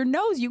up your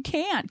nose? You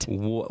can't.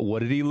 What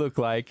did he look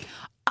like?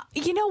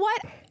 You know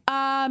what?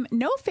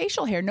 No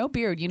facial hair, no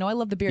beard. You know, I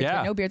love the beard,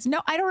 but no beards.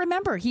 No, I don't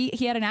remember.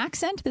 He had an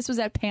accent. This was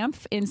at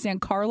PAMF in San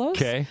Carlos.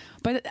 Okay.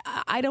 But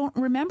I don't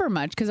remember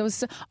much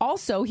because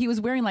he was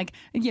wearing like,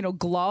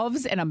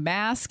 gloves and a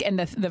mask and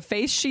the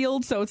face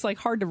shield. So it's like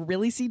hard to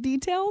really see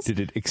details. Did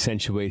it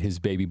accentuate his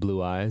baby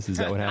blue eyes? Is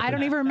that what happened? I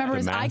don't even remember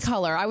his eye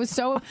color. I was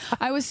so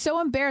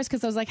embarrassed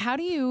because I was like, how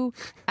do you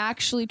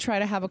actually try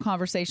to have a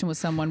conversation with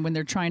someone when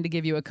they're trying to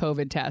give you a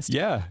COVID test?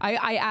 Yeah.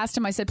 I asked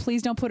him, I said,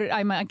 please don't put it.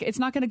 It's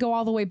not going to go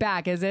all the way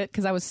back, is it?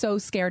 Because I was so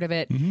scared of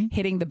it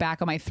hitting the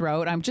back of my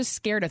throat. I'm just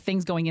scared of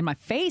things going in my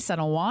face. I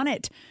don't want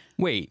it.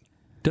 Wait,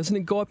 doesn't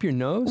it go up your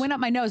nose? It went up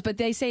my nose, but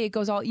they say it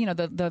goes all,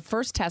 the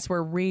first tests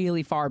were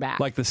really far back.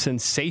 Like the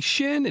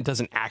sensation? It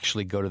doesn't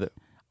actually go to the...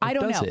 I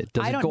don't know.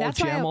 Does it go all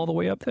jam all the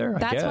way up there?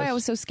 That's why I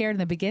was so scared in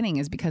the beginning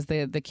is because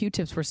the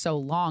Q-tips were so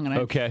long.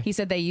 And he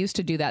said they used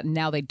to do that and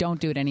now they don't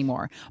do it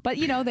anymore. But,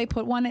 they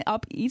put one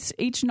up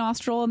each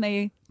nostril and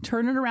they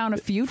turn it around a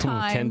few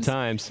times. 10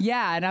 times.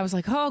 Yeah. And I was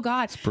like, oh,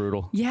 God. It's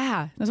brutal.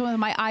 Yeah. That's when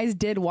my eyes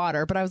did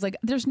water. But I was like,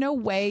 there's no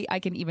way I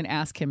can even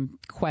ask him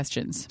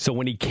questions. So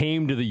when he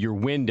came to your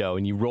window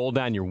and you rolled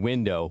down your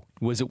window,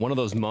 was it one of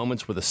those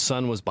moments where the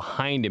sun was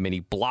behind him and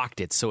he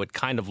blocked it so it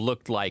kind of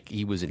looked like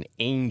he was an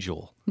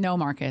angel? No,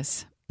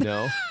 Marcus.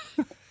 No?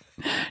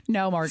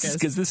 No, Marcus.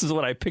 Because this is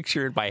what I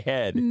picture in my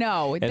head.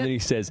 No. And then he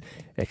says,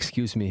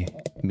 excuse me,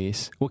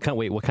 miss. What kind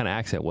of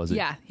accent was it?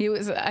 Yeah, he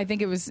was, I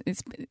think it's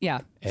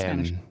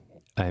Spanish.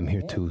 I'm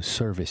here to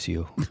service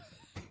you.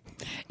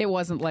 It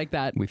wasn't like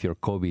that. With your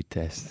COVID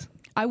test.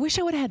 I wish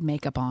I would have had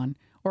makeup on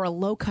or a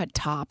low-cut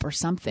top or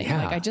something.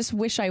 Yeah. Like, I just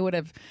wish I would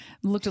have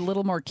looked a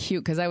little more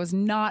cute because I was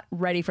not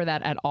ready for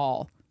that at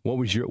all. What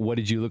did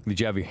you look? Did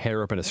you have your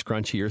hair up in a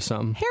scrunchie or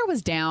something? Hair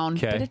was down,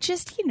 but it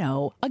just,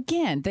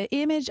 again, the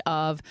image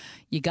of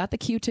you got the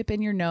Q-tip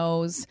in your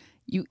nose.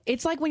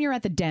 It's like when you're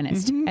at the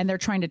dentist and they're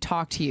trying to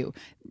talk to you.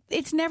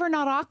 It's never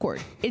not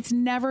awkward. It's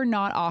never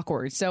not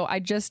awkward. So I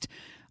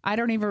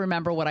don't even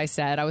remember what I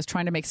said. I was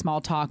trying to make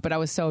small talk, but I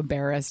was so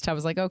embarrassed. I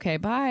was like, okay,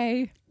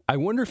 bye. I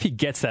wonder if he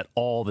gets that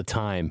all the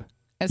time.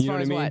 As far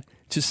as what?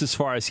 Just as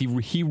far as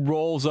he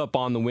rolls up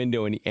on the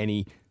window and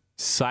he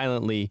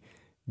silently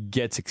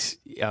gets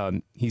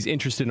he's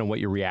interested in what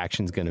your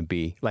reaction's going to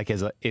be, like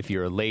if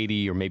you're a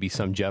lady or maybe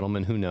some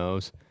gentleman, who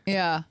knows.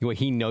 Yeah,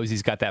 he knows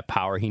he's got that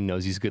power. He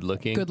knows he's good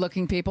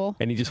looking people,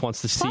 and he just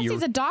wants to see Plus,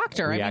 he's a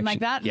doctor. reaction. I mean,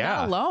 like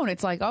that alone,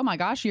 it's like, oh my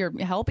gosh, you're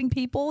helping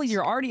people.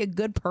 You're already a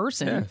good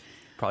person. Yeah.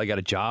 Probably got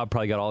a job,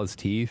 probably got all his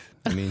teeth.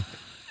 I mean,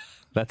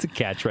 that's a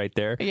catch right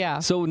there. Yeah.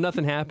 So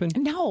nothing happened?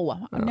 No.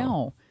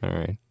 All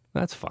right.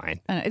 That's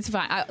fine. It's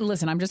fine.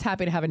 Listen, I'm just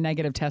happy to have a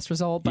negative test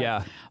result.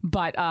 But,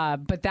 but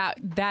that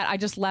I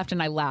just left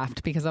and I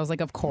laughed because I was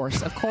like, of course,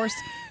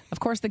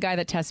 the guy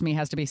that tested me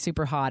has to be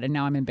super hot, and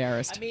now I'm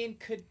embarrassed. I mean,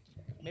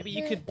 maybe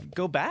you could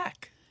go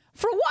back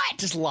for what?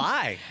 Just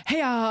lie.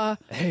 Hey, I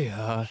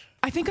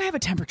think I have a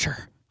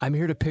temperature. I'm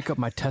here to pick up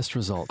my test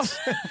results.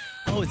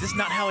 Oh, is this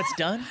not how it's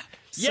done?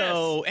 Yes.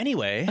 So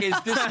anyway, is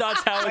this not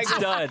how it's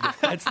done?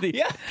 That's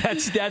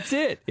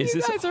it.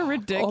 You guys are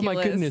ridiculous. Oh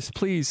my goodness!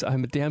 Please,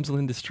 I'm a damsel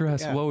in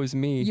distress. Yeah. Woe is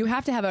me. You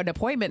have to have an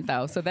appointment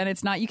though, so then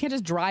it's not. You can't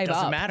just drive up.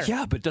 Doesn't matter.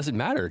 Yeah, but it doesn't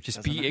matter.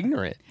 Just be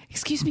ignorant.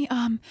 Excuse me.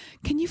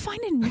 Can you find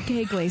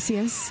Enrique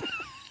Iglesias?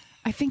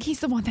 I think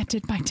he's the one that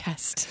did my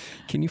test.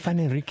 Can you find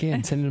Enrique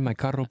and send him to my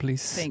carro,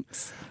 please?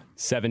 Thanks.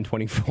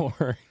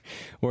 7:24.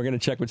 We're going to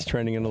check what's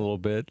trending in a little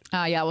bit.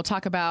 We'll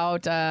talk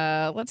about,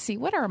 let's see,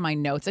 what are my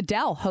notes?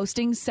 Adele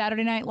hosting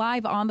Saturday Night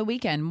Live on the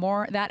weekend.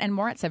 More that and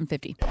more at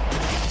 7:50.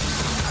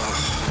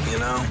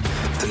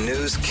 The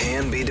news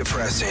can be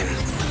depressing.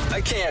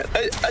 I can't.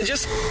 I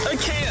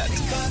can't.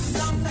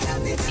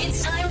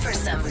 It's time for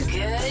some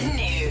good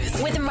news.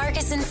 News with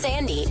Marcus and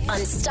Sandy on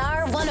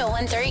Star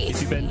 1013. If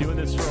you've been doing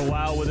this for a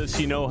while with us,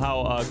 you know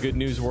how good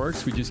news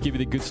works. We just give you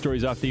the good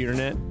stories off the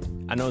internet.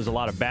 I know there's a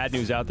lot of bad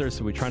news out there,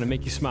 so we're trying to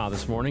make you smile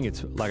this morning.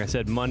 It's, like I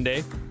said,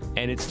 Monday,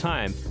 and it's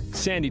time.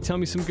 Sandy, tell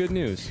me some good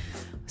news.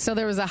 So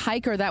there was a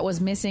hiker that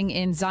was missing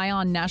in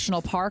Zion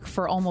National Park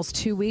for almost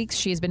 2 weeks.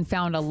 She has been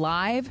found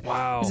alive.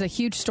 Wow. It's a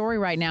huge story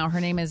right now.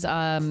 Her name is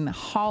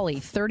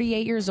Holly,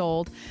 38 years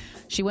old.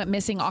 She went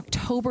missing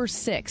October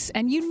 6th.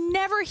 And you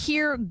never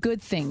hear good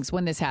things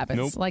when this happens.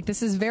 Nope. Like,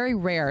 this is very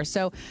rare.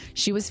 So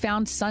she was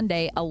found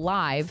Sunday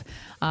alive.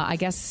 I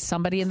guess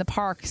somebody in the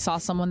park saw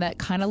someone that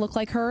kind of looked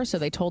like her. So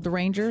they told the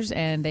rangers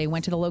and they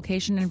went to the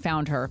location and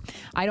found her.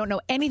 I don't know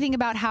anything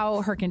about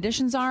how her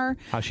conditions are.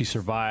 How she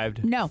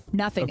survived? No,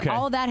 nothing. Okay.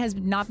 All of that has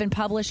not been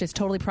published. It's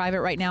totally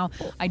private right now.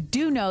 I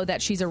do know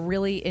that she's a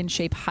really in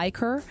shape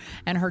hiker.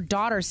 And her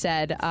daughter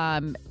said,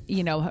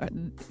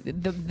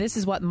 this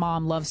is what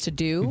mom loves to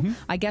do. Mm-hmm.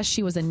 I guess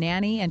she was a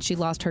nanny and she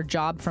lost her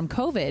job from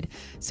COVID.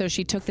 So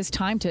she took this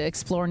time to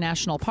explore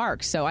national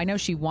parks. So I know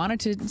she wanted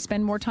to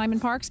spend more time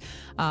in parks,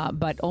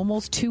 but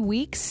almost 2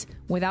 weeks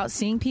without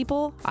seeing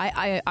people.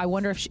 I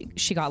wonder if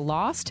she got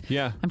lost.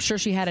 Yeah. I'm sure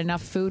she had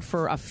enough food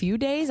for a few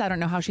days. I don't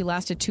know how she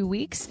lasted 2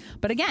 weeks.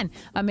 But again,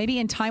 maybe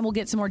in time we'll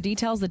get some more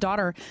details. The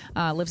daughter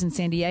lives in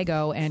San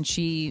Diego and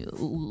she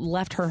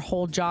left her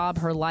whole job,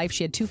 her life.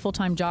 She had 2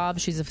 full-time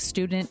jobs. She's a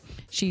student.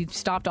 She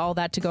stopped all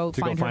that to go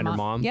find her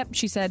mom. Yep.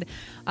 She said,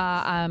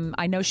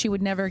 I know she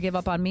would never give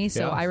up on me,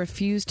 so I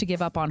refuse to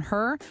give up on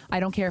her.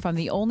 I don't care if I'm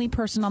the only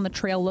person on the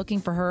trail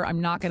looking for her.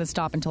 I'm not going to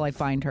stop until I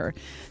find her.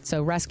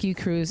 So rescue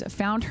crews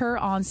found her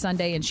on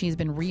Sunday, and she's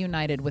been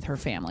reunited with her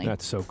family.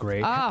 That's so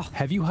great. Oh.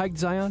 Have you hiked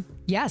Zion?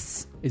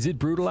 Yes. Is it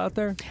brutal out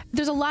there?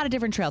 There's a lot of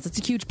different trails. It's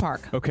a huge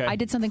park. Okay. I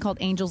did something called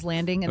Angel's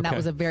Landing, and that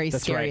was a very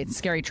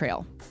scary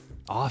trail.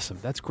 Awesome.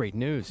 That's great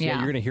news. Yeah.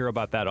 You're going to hear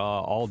about that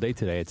all day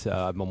today.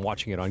 I'm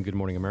watching it on Good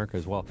Morning America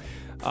as well.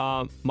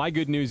 My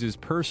good news is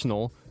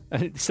personal.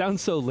 And it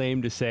sounds so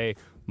lame to say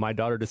my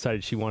daughter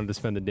decided she wanted to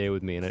spend the day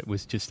with me, and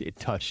it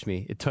touched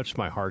me. It touched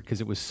my heart because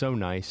it was so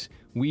nice.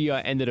 We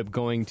ended up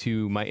going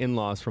to my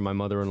in-laws for my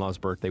mother-in-law's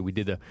birthday. We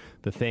did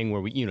the thing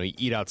where we, you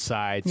eat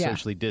outside,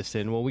 socially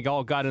distant. Well, we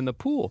all got in the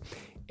pool,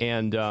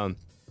 and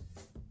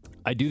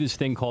I do this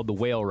thing called the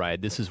whale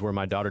ride. This is where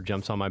my daughter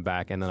jumps on my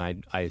back, and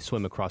then I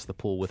swim across the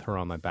pool with her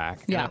on my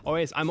back. Yeah.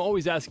 I'm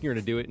always asking her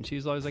to do it, and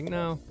she's always like,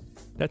 "No,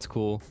 that's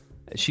cool."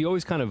 She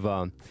always kind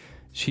of.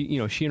 She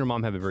and her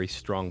mom have a very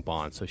strong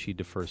bond, so she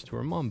defers to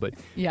her mom. But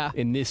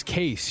in this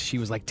case, she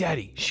was like,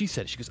 "Daddy," she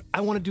goes,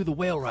 "I want to do the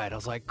whale ride." I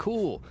was like,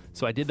 "Cool."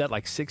 So I did that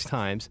like 6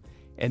 times.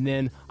 And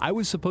then I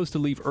was supposed to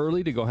leave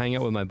early to go hang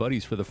out with my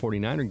buddies for the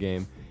 49er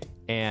game.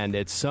 And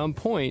at some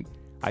point,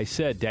 I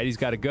said, "Daddy's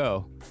got to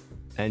go."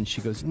 And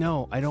she goes,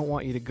 "No, I don't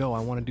want you to go.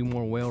 I want to do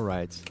more whale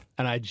rides."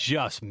 And I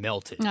just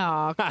melted.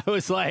 Aww. I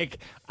was like,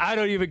 I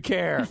don't even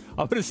care.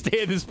 I'm going to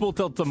stay in this pool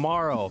till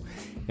tomorrow.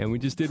 And we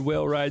just did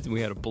whale rides, and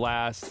we had a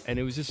blast. And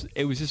it was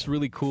just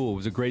really cool. It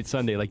was a great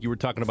Sunday. Like you were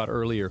talking about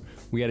earlier,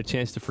 we had a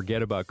chance to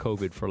forget about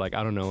COVID for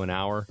an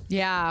hour.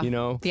 Yeah.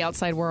 The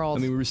outside world.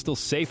 I mean, we were still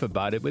safe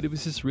about it, but it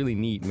was just really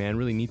neat, man.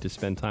 Really neat to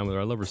spend time with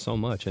her. I love her so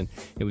much, and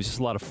it was just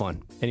a lot of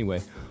fun.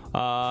 Anyway,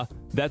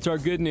 that's our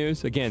good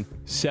news. Again,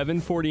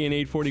 7:40 and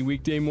 8:40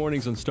 weekday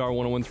mornings on Star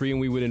 1013,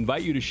 and we would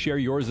invite you to share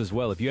yours as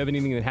well. If you have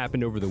anything that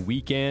happened over the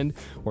weekend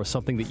or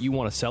something that you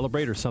want to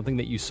celebrate or something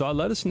that you saw,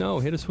 let us know.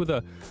 Hit us with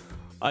a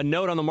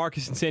note on the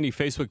Marcus and Sandy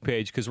Facebook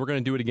page because we're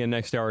going to do it again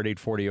next hour at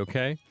 8:40,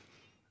 okay?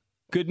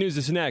 Good news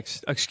is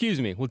next. Excuse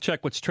me. We'll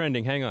check what's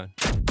trending. Hang on.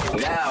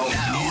 Now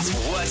is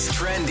What's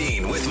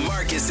Trending with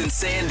Marcus and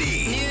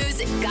Sandy.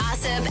 News,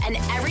 gossip, and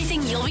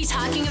everything you'll be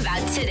talking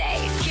about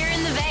today here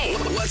in the Bay.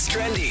 What's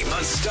Trending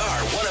on Star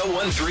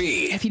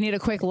 1013. If you need a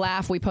quick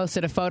laugh, we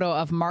posted a photo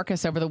of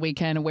Marcus over the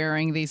weekend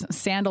wearing these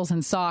sandals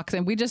and socks,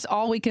 and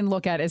all we can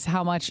look at is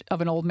how much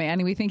of an old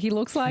man we think he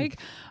looks like.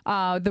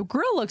 The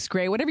grill looks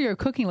great. Whatever you're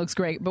cooking looks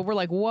great, but we're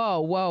like,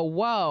 whoa, whoa,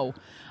 whoa.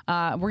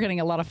 We're getting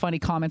a lot of funny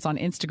comments on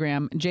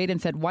Instagram. Jaden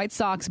said, white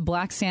socks,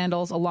 black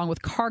sandals, along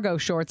with cargo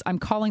shorts. I'm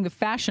calling the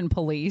fashion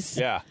police.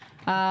 Yeah.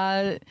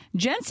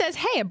 Jen says,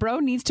 hey, a bro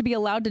needs to be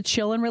allowed to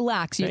chill and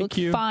relax. You look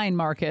fine,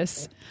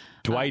 Marcus.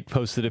 Dwight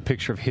posted a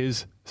picture of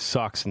his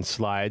socks and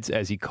slides,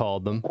 as he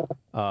called them,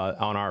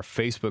 on our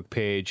Facebook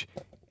page.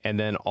 And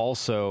then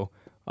also,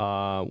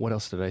 what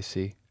else did I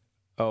see?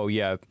 Oh,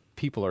 yeah,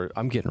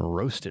 I'm getting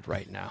roasted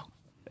right now.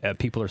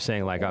 People are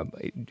saying, like, I'm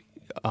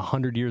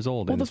 100 years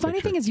old. Well, the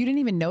funny thing is you didn't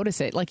even notice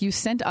it. Like, you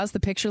sent us the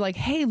picture like,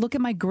 hey, look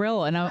at my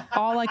grill. And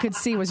all I could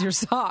see was your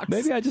socks.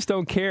 Maybe I just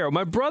don't care.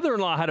 My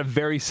brother-in-law had a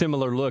very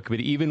similar look, but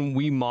even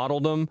we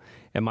modeled them.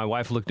 And my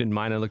wife looked at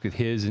mine, I looked at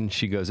his, and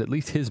she goes, at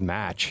least his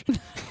match.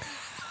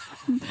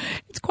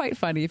 It's quite quite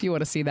funny if you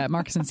want to see that.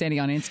 Marcus and Sandy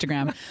on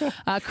Instagram.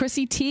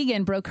 Chrissy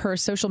Teigen broke her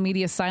social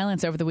media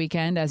silence over the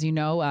weekend. As you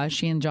know,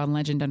 she and John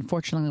Legend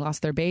unfortunately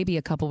lost their baby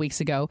a couple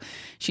weeks ago.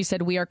 She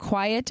said, "We are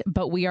quiet,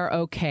 but we are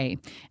okay."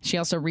 She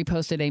also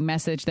reposted a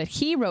message that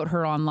he wrote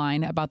her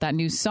online about that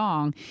new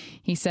song.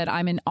 He said,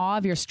 "I'm in awe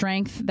of your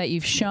strength that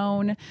you've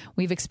shown.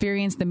 We've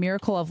experienced the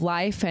miracle of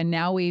life, and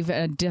now we've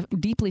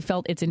deeply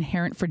felt its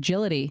inherent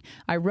fragility.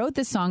 I wrote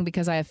this song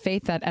because I have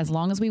faith that as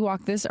long as we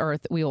walk this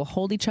earth, we will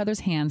hold each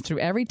other's hands through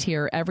every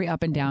tear, every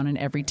up and down, and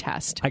every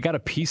test." I got a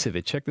piece of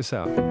it. Check this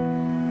out.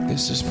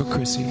 This is for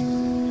Chrissy.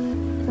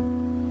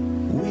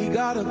 We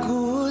got a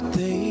good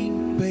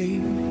thing,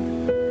 babe.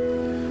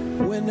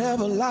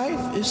 Whenever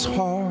life is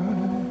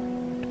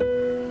hard,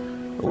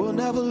 we'll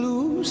never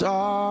lose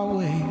our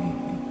way.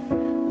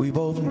 We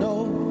both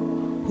know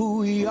who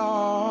we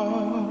are.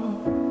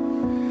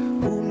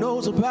 Who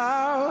knows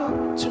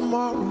about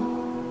tomorrow?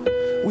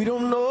 We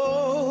don't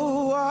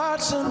know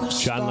what's in the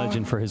John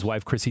Legend for his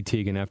wife, Chrissy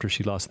Teigen, after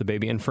she lost the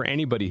baby. And for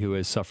anybody who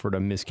has suffered a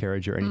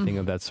miscarriage or anything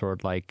of that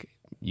sort, like,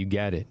 you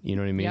get it. You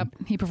know what I mean? Yep.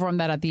 He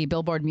performed that at the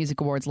Billboard Music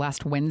Awards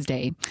last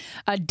Wednesday.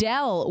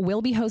 Adele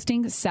will be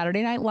hosting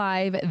Saturday Night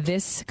Live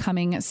this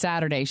coming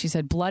Saturday. She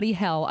said, "Bloody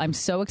hell, I'm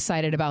so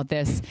excited about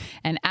this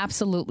and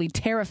absolutely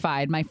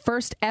terrified. My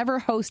first ever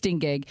hosting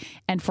gig,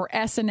 and for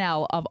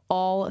SNL of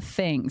all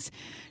things."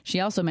 She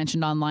also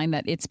mentioned online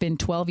that it's been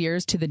 12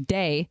 years to the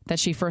day that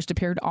she first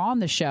appeared on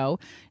the show.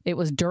 It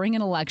was during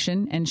an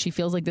election, and she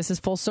feels like this is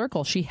full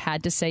circle. She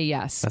had to say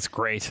yes. That's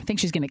great. I think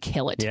she's going to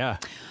kill it. Yeah.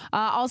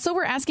 Also,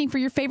 we're asking for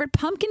your favorite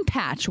pumpkin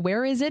patch.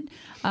 Where is it?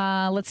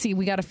 Let's see.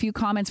 We got a few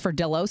comments for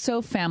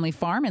Deloso Family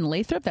Farm in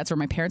Lathrop. That's where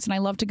my parents and I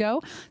love to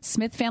go.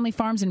 Smith Family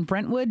Farms in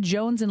Brentwood.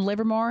 Jones in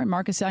Livermore.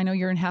 Marcus, I know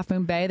you're in Half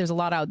Moon Bay. There's a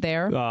lot out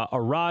there.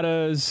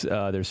 Arata's.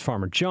 There's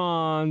Farmer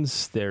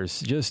John's. There's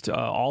just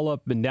all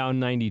up and down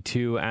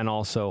 92 and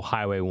also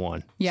Highway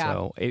 1. Yeah.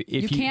 So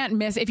if you can't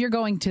miss. If you're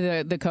going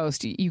to the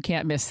coast, you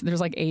can't miss. There's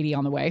like 80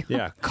 on the way.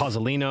 Yeah.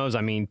 Causalino's.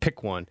 I mean,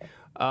 pick one.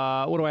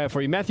 What do I have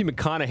for you? Matthew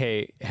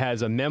McConaughey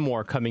has a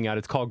memoir coming out.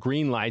 It's called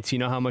Green Lights. You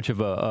know how much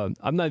of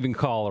I'm not even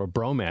calling it a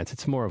bromance.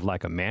 It's more of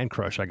like a man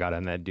crush I got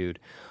on that dude.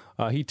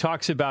 He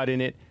talks about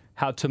in it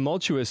how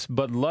tumultuous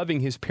but loving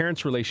his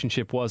parents'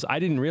 relationship was. I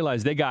didn't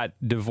realize they got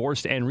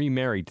divorced and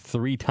remarried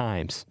 3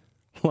 times.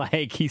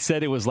 Like, he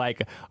said it was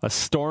like a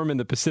storm in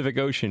the Pacific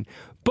Ocean.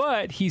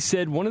 But he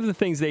said one of the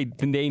things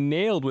they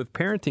nailed with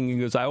parenting, he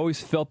goes, I always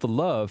felt the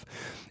love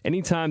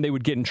anytime they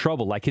would get in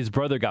trouble. Like his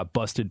brother got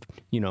busted,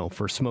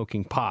 for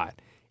smoking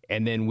pot.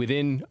 And then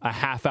within a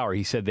half hour,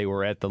 he said they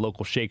were at the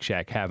local Shake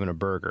Shack having a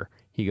burger.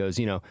 He goes,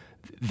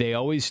 they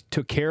always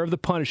took care of the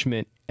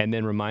punishment and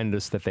then reminded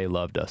us that they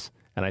loved us.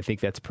 And I think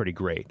that's pretty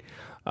great.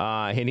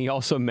 And he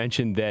also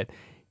mentioned that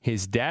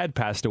his dad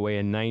passed away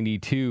in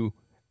 92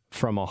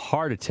 from a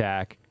heart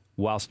attack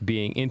whilst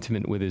being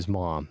intimate with his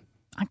mom.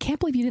 I can't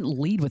believe you didn't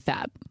lead with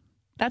that.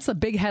 That's the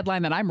big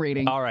headline that I'm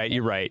reading. All right,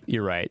 you're right.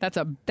 That's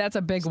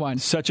a big one.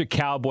 Such a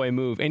cowboy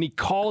move. And he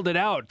called it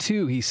out,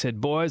 too. He said,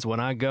 boys,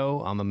 when I go,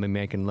 I'm going to be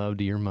making love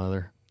to your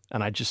mother.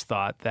 And I just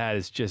thought that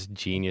is just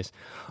genius.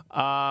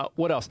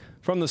 What else?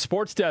 From the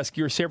sports desk,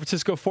 your San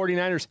Francisco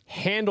 49ers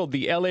handled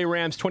the LA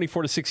Rams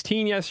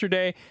 24-16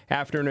 yesterday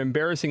after an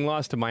embarrassing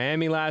loss to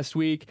Miami last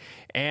week.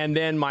 And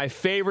then my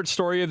favorite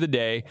story of the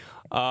day,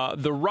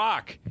 The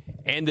Rock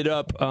ended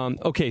up...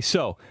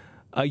 so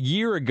a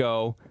year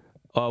ago,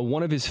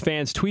 one of his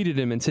fans tweeted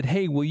him and said,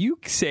 hey, will you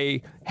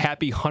say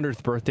happy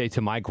 100th birthday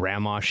to my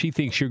grandma? She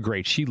thinks you're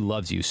great. She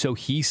loves you. So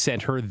he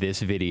sent her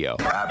this video.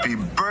 Happy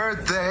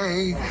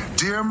birthday,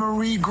 dear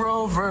Marie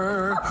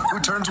Grover,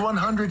 who turns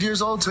 100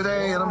 years old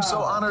today, and I'm so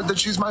honored that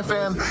she's my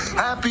fan.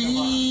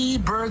 Happy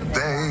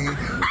birthday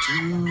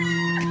to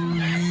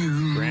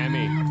you.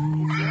 Grammy.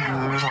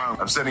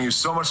 I'm sending you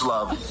so much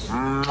love.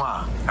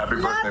 Mwah. Happy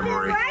birthday,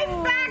 Marie.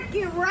 Right back,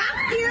 you rock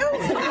you.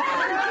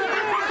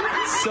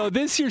 So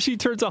this year she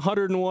turns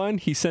 101.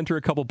 He sent her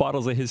a couple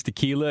bottles of his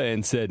tequila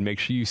and said, make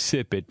sure you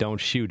sip it, don't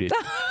shoot it.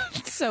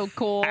 So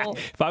cool.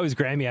 If I was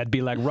Grammy, I'd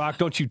be like, Rock,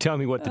 don't you tell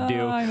me what to do.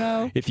 I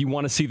know. If you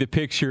want to see the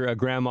picture of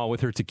Grandma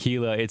with her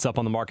tequila, it's up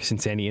on the Marcus and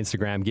Sandy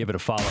Instagram. Give it a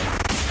follow.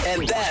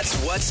 And that's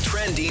what's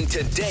trending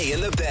today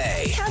in the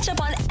Bay. Catch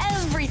up on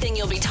everything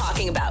you'll be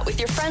talking about with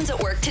your friends at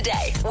work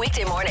today.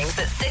 Weekday mornings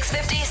at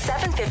 6:50,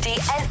 7:50,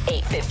 and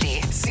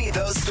 8:50. See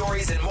those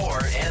stories and more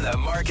in the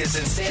Marcus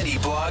and Sandy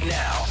blog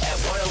now at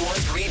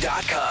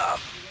 1013.com.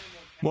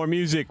 More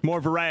music,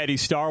 more variety.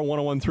 Star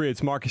 1013.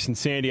 It's Marcus and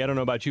Sandy. I don't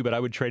know about you, but I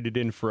would trade it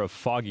in for a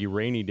foggy,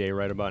 rainy day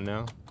right about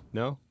now.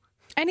 No?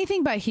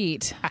 Anything but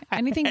heat.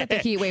 Anything but the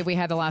heat wave we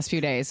had the last few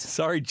days.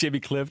 Sorry,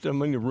 Jimmy Clift. I'm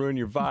going to ruin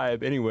your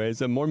vibe.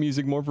 Anyways, more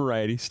music, more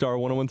variety. Star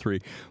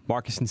 1013.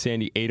 Marcus and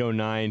Sandy,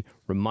 809.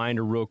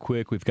 Reminder real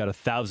quick, we've got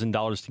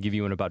 $1,000 to give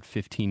you in about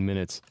 15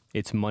 minutes.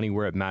 It's money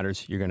where it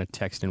matters. You're going to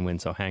text and win,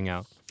 so hang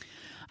out.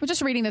 was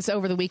just reading this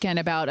over the weekend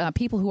about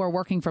people who are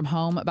working from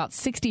home. About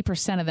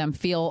 60% of them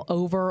feel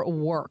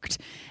overworked.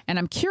 And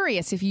I'm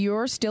curious, if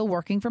you're still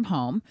working from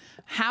home,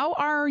 how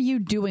are you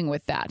doing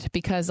with that?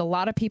 Because a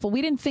lot of people,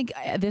 we didn't think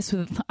this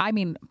would, I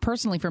mean,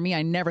 personally for me,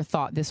 I never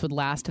thought this would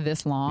last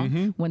this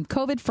long. When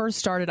COVID first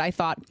started, I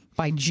thought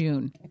by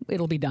June,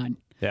 it'll be done.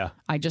 Yeah.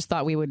 I just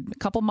thought we would, a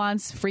couple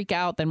months, freak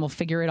out, then we'll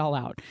figure it all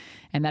out.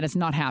 And that has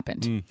not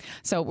happened.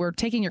 So we're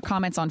taking your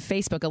comments on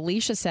Facebook.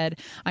 Alicia said,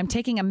 I'm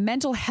taking a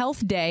mental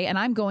health day and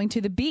I'm going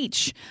to the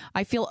beach.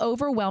 I feel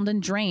overwhelmed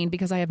and drained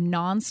because I have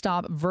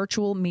nonstop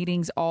virtual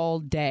meetings all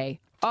day.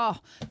 Oh,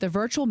 the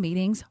virtual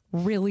meetings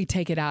really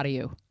take it out of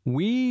you.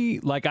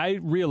 I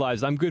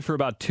realized I'm good for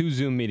about 2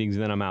 Zoom meetings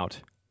and then I'm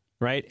out.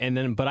 Right.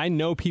 But I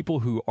know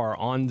people who are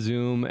on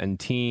Zoom and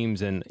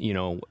Teams and,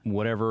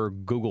 whatever,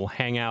 Google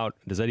Hangout.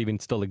 Does that even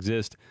still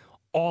exist?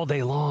 All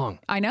day long.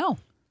 I know.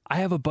 I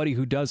have a buddy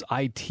who does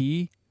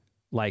IT,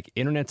 like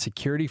internet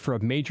security for a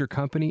major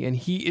company, and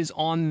he is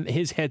on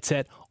his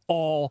headset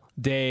all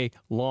day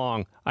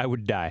long. I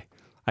would die.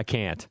 I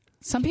can't.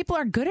 Some people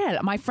are good at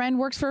it. My friend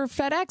works for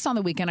FedEx on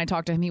the weekend. I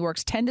talked to him. He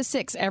works 10 to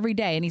 6 every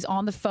day, and he's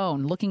on the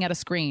phone looking at a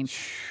screen.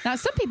 Now,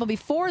 some people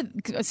before,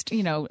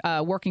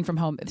 working from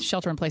home,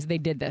 shelter in place, they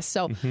did this.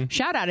 So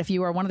shout out if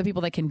you are one of the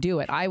people that can do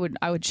it. I would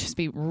just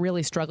be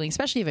really struggling,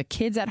 especially if you have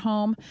kids at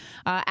home.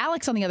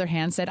 Alex, on the other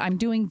hand, said, I'm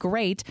doing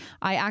great.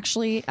 I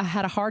actually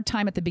had a hard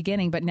time at the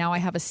beginning, but now I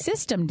have a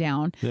system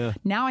down. Yeah.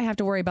 Now I have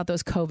to worry about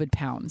those COVID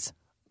pounds.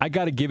 I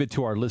got to give it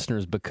to our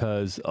listeners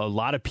because a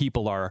lot of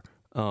people are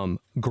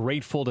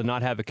grateful to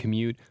not have a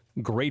commute,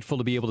 grateful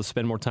to be able to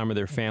spend more time with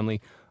their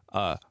family,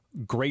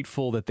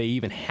 grateful that they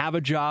even have a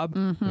job.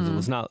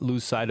 Let's not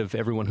lose sight of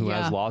everyone who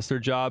has lost their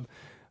job.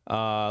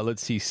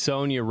 Let's see.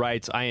 Sonia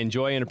writes, I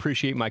enjoy and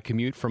appreciate my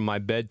commute from my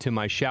bed to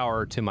my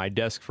shower to my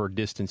desk for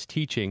distance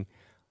teaching.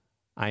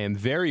 I am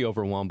very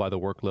overwhelmed by the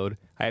workload.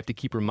 I have to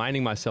keep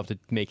reminding myself to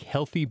make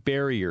healthy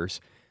barriers.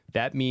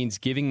 That means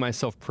giving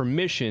myself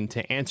permission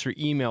to answer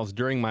emails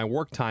during my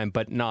work time,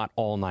 but not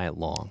all night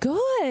long.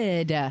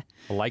 Good. I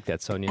like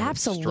that, Sonia.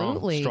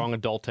 Absolutely. Strong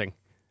adulting.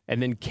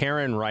 And then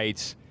Karen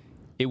writes,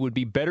 it would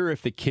be better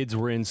if the kids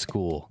were in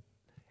school.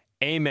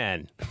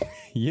 Amen.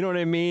 You know what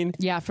I mean?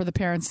 Yeah, for the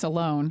parents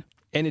alone.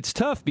 And it's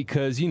tough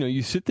because,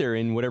 you sit there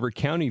in whatever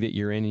county that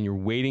you're in and you're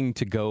waiting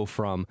to go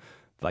from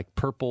like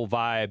purple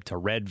vibe to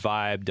red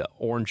vibe to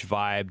orange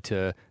vibe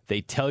to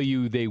they tell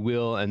you they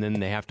will and then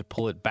they have to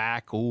pull it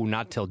back. Oh,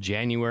 not till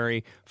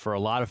January. For a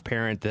lot of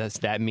parents,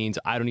 that means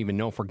I don't even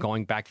know if we're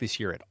going back this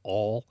year at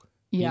all.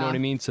 Yeah. You know what I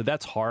mean? So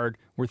that's hard.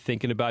 We're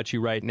thinking about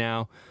you right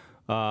now.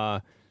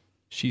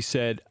 She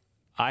said,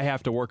 I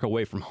have to work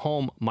away from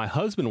home. My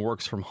husband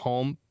works from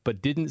home,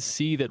 but didn't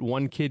see that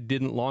one kid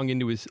didn't log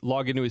into his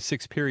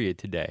 6th period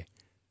today.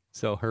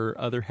 So her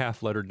other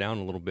half let her down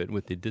a little bit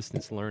with the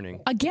distance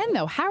learning. Again,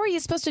 though, how are you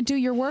supposed to do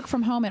your work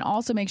from home and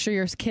also make sure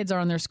your kids are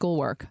on their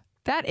schoolwork?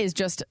 That is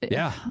just...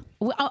 Yeah.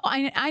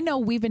 I know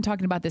we've been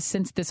talking about this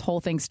since this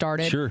whole thing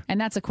started. Sure. And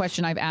that's a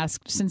question I've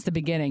asked since the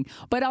beginning.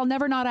 But I'll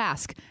never not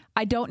ask.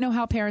 I don't know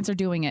how parents are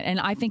doing it. And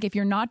I think if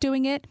you're not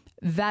doing it,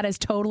 that is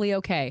totally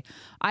okay.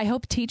 I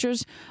hope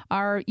teachers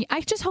are...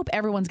 I just hope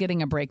everyone's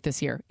getting a break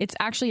this year. It's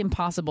actually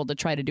impossible to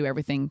try to do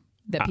everything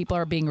that people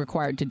are being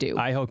required to do.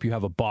 I hope you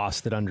have a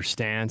boss that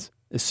understands.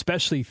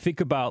 Especially think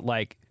about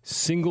like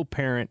single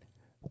parent,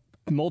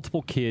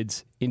 multiple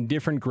kids in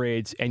different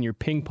grades, and you're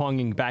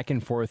ping-ponging back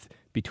and forth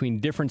between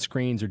different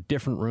screens or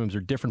different rooms or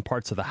different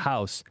parts of the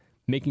house,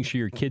 making sure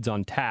your kid's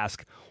on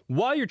task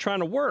while you're trying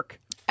to work.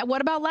 What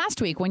about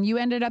last week when you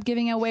ended up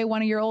giving away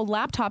one of your old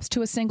laptops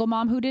to a single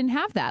mom who didn't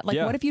have that? Like,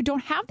 what if you don't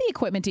have the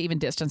equipment to even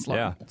distance learn?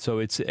 Yeah, so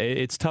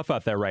it's tough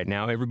out there right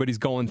now. Everybody's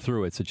going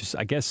through it. So just,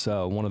 I guess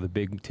one of the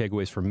big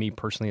takeaways for me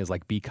personally is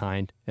like be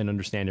kind and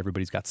understand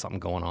everybody's got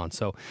something going on.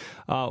 So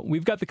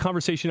we've got the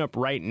conversation up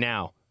right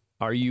now.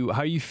 How are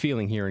you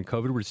feeling here in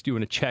COVID? We're just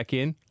doing a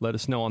check-in. Let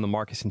us know on the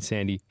Marcus and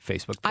Sandy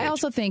Facebook page. I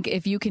also think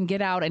if you can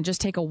get out and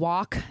just take a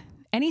walk,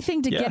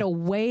 anything to get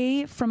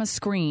away from a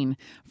screen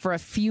for a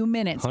few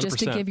minutes, 100%. Just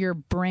to give your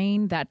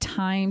brain that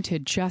time to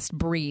just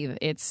breathe.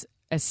 It's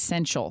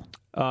essential.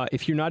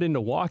 If you're not into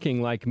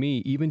walking like me,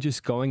 even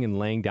just going and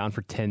laying down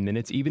for 10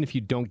 minutes, even if you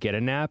don't get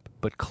a nap,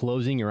 but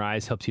closing your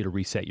eyes helps you to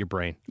reset your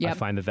brain. Yep. I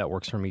find that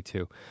works for me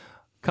too.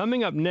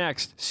 Coming up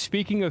next,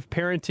 speaking of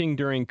parenting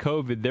during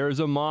COVID, there's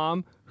a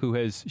mom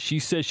who she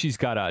says she's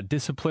got a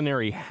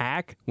disciplinary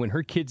hack. When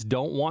her kids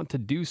don't want to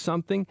do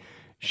something,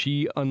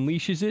 she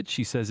unleashes it.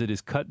 She says it has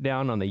cut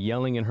down on the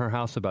yelling in her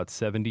house about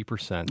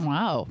 70%.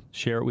 Wow.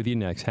 Share it with you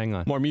next. Hang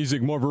on. More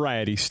music, more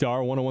variety.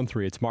 Star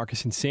 101.3. It's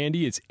Marcus and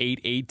Sandy. It's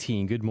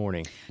 8:18. Good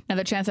morning.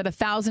 Another chance at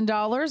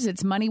 $1,000.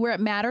 It's money where it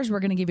matters. We're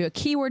going to give you a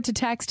keyword to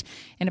text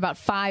in about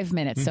 5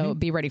 minutes, so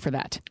be ready for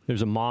that.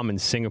 There's a mom in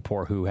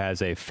Singapore who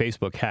has a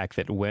Facebook hack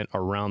that went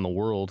around the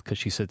world because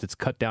she says it's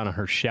cut down on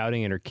her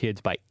shouting at her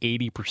kids by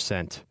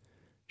 80%.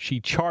 She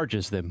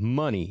charges them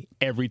money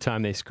every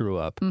time they screw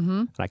up.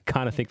 And I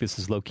kind of think this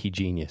is low-key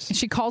genius.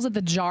 She calls it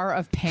the jar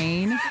of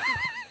pain.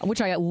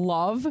 which I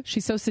love.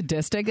 She's so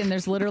sadistic, and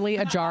there's literally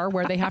a jar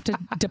where they have to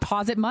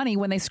deposit money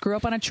when they screw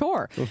up on a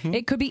chore.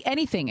 It could be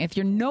anything. If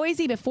you're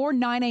noisy before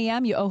 9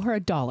 a.m., you owe her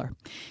 $1.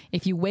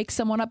 If you wake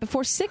someone up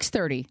before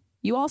 6:30,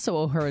 you also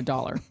owe her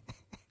 $1.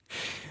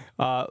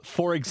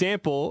 For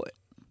example,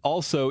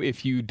 also,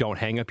 if you don't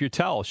hang up your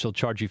towel, she'll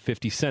charge you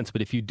 50 cents.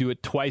 But if you do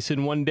it twice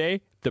in one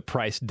day, the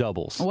price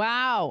doubles.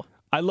 Wow.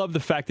 I love the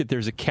fact that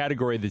there's a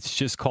category that's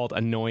just called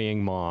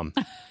annoying mom.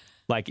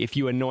 Like if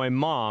you annoy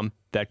mom,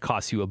 that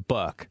costs you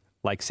 $1,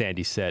 like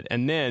Sandy said.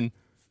 And then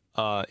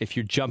if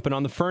you're jumping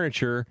on the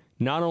furniture,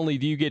 not only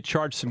do you get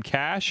charged some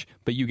cash,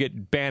 but you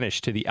get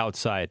banished to the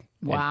outside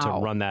and to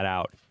run that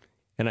out.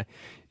 And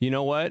you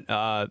know what?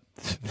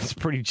 It's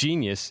pretty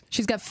genius.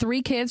 She's got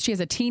 3 kids. She has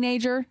a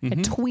teenager, a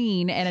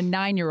tween, and a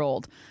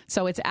 9-year-old.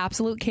 So it's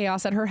absolute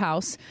chaos at her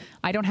house.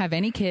 I don't have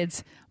any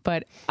kids,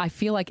 but I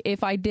feel like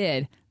if I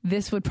did,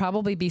 this would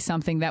probably be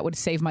something that would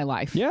save my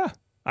life. Yeah.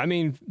 I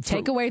mean,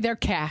 take away their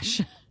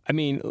cash. I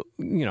mean,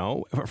 you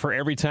know, for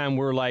every time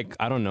we're like,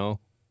 I don't know,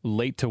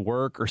 late to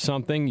work or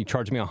something, you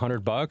charge me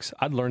 $100.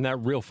 I'd learn that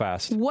real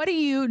fast. What do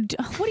you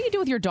do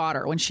with your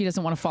daughter when she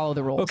doesn't want to follow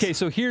the rules? Okay,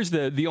 so here's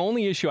the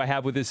only issue I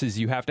have with this is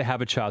you have to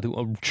have a child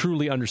who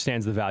truly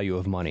understands the value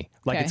of money.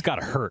 Like it's got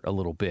to hurt a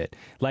little bit.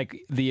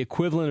 Like the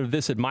equivalent of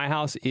this at my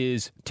house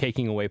is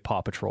taking away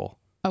Paw Patrol.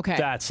 Okay.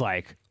 That's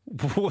like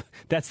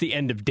that's the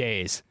end of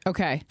days.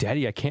 Okay.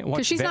 Daddy, I can't watch.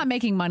 Because she's not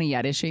making money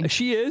yet, is she?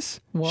 She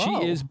is.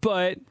 Whoa. She is,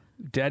 but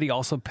Daddy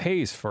also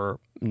pays for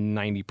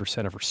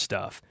 90% of her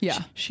stuff.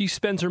 Yeah. She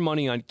spends her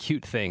money on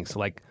cute things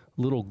like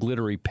little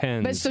glittery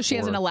pens. But so she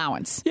has an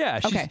allowance.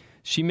 Yeah. Okay.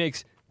 She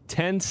makes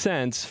 10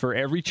 cents for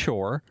every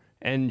chore,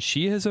 and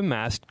she has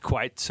amassed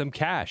quite some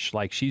cash.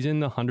 Like she's in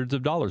the hundreds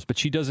of dollars, but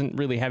she doesn't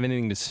really have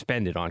anything to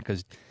spend it on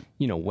because,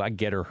 you know, I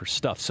get her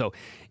stuff. So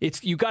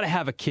you got to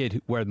have a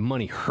kid where the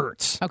money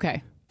hurts.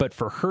 Okay. But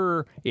for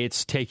her,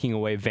 it's taking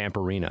away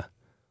Vampirina.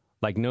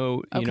 Like,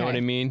 no, you know what I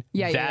mean?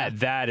 Yeah,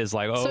 That is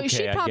like, okay, so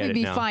she'd I probably get it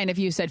be now. fine if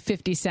you said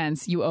 50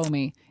 cents, you owe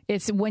me.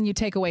 It's when you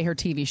take away her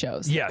TV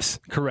shows. Yes,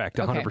 correct,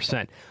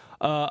 100%.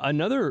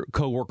 Another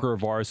coworker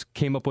of ours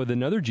came up with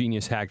another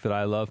genius hack that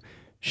I love.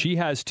 She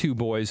has 2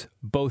 boys,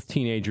 both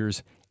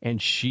teenagers,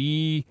 and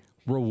she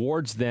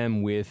rewards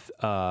them with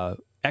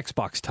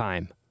Xbox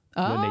time.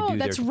 When they do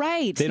that's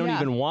right. They don't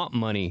even want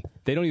money.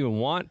 They don't even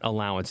want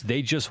allowance.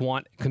 They just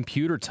want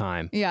computer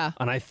time. Yeah.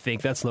 And I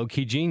think that's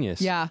low-key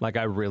genius. Yeah. Like,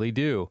 I really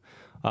do.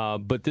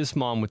 But this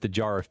mom with the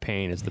jar of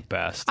pain is the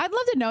best. I'd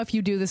love to know if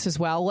you do this as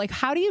well. Like,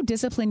 how do you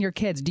discipline your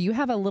kids? Do you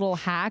have a little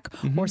hack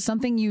or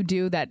something you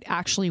do that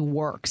actually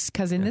works?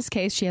 Because in this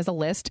case, she has a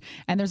list,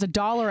 and there's a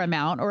dollar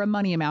amount or a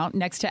money amount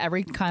next to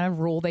every kind of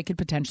rule they could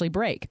potentially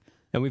break.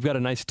 And we've got a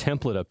nice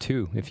template up,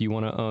 too. If you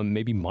want to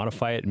maybe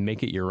modify it and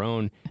make it your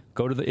own,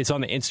 it's on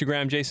the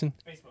Instagram, Jason?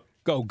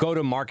 Facebook. Go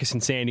to Marcus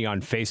and Sandy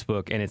on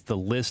Facebook, and it's the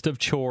list of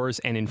chores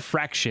and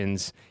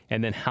infractions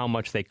and then how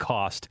much they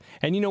cost.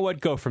 And you know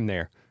what? Go from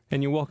there.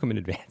 And you're welcome in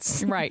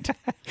advance. Right.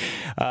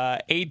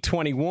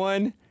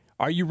 8:21.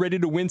 Are you ready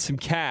to win some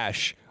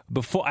cash?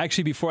 Before I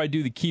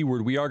do the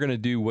keyword, we are going to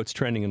do what's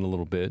trending in a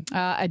little bit.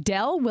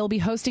 Adele will be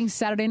hosting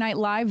Saturday Night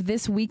Live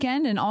this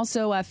weekend, and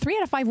also 3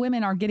 out of 5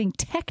 women are getting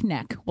tech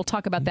neck. We'll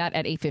talk about that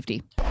at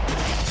 8:50.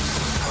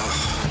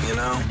 You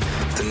know,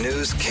 the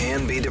news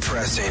can be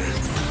depressing.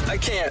 I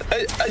can't.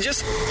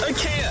 I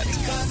can't.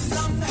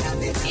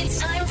 It's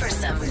time for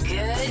some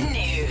good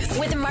news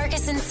with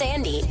Marcus and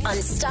Sandy on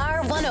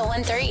Star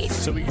 101.3.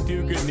 So we can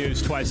do good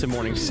news twice a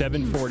morning,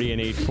 7:40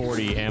 and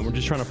 8:40, and we're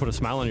just trying to put a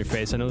smile on your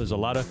face. I know there's a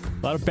lot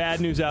of bad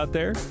news out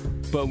there,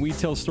 but we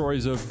tell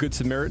stories of good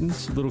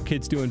Samaritans, little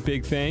kids doing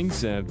big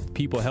things,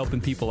 people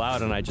helping people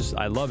out, and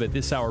I love it.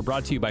 This hour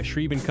brought to you by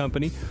Shreve &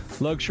 Company,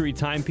 luxury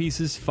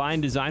timepieces,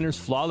 fine designers,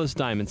 flawless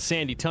diamonds.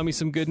 Sandy, tell me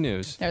some good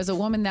news. There's a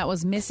woman that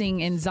was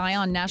missing in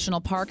Zion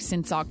National Park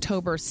since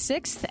October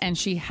 6th, and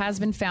she has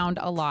been found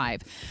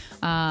alive.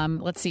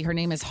 Let's see, her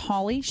name is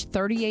Holly. She's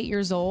 38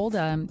 years old.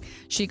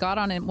 She got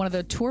on one of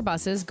the tour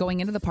buses going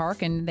into the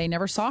park, and they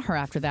never saw her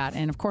after that.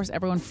 And, of course,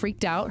 everyone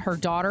freaked out. Her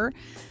daughter,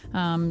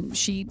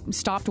 she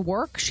stopped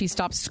work. She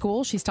stopped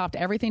school. She stopped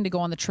everything to go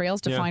on the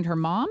trails to find her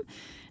mom.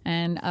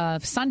 And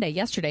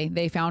yesterday,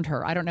 they found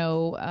her. I don't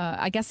know.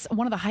 I guess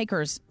one of the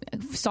hikers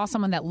saw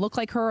someone that looked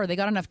like her, or they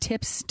got enough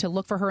tips to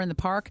look for her in the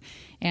park,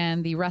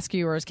 and the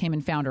rescuers came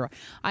and found her.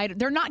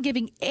 They're not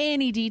giving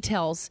any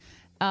details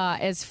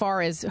as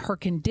far as her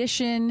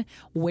condition,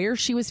 where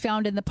she was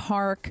found in the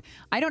park.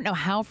 I don't know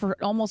how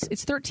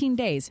it's 13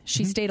 days.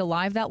 She stayed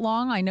alive that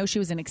long. I know she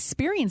was an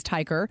experienced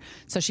hiker,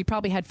 so she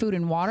probably had food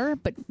and water,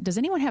 but does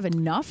anyone have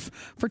enough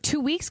for 2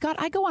 weeks? God,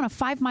 I go on a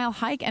 5-mile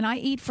hike and I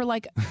eat for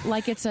like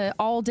it's an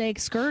all-day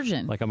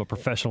excursion. Like I'm a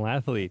professional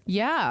athlete.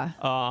 Yeah.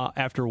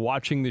 After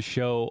watching the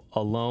show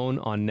alone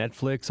on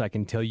Netflix, I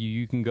can tell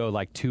you can go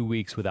like 2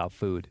 weeks without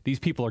food. These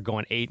people are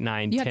going 8,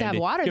 9, 10 You have to have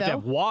water, You have though.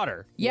 to have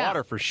water. Yeah.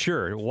 Water for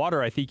sure.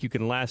 Water, I think you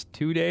can last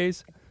 2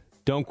 days.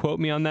 Don't quote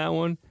me on that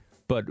one.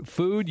 But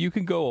food, you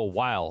can go a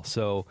while.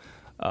 So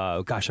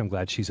gosh, I'm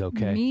glad she's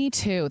okay. Me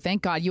too.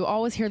 Thank God. You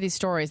always hear these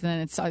stories, and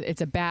then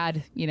it's a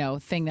bad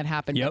thing that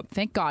happened. Yep. But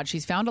thank God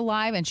she's found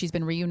alive and she's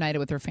been reunited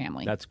with her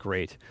family. That's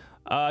great.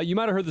 You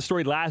might have heard the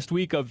story last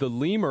week of the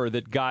lemur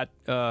that got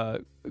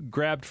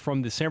grabbed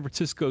from the San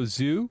Francisco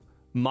Zoo.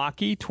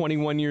 Maki,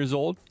 21 years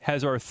old,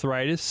 has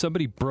arthritis.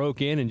 Somebody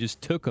broke in and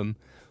just took him.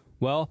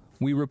 Well,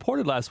 we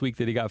reported last week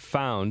that he got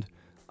found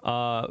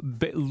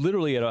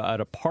literally at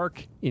a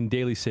park in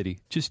Daly City,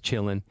 just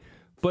chilling.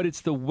 But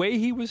it's the way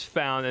he was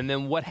found and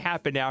then what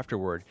happened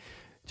afterward.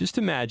 Just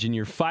imagine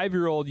you're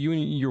 5-year-old,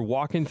 you're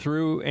walking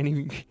through,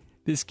 and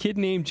this kid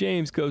named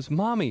James goes,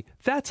 "Mommy,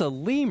 that's a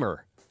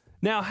lemur."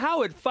 Now,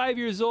 how at 5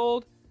 years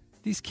old,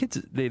 these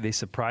kids, they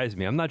surprised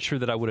me. I'm not sure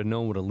that I would have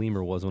known what a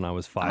lemur was when I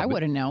was 5. I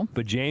wouldn't know.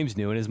 But James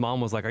knew, and his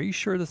mom was like, "Are you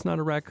sure that's not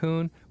a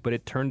raccoon?" But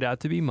it turned out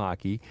to be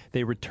Maki.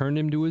 They returned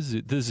him to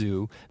the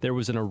zoo. There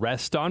was an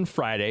arrest on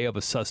Friday of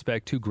a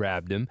suspect who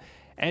grabbed him.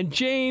 And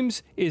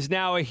James is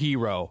now a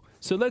hero.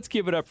 So let's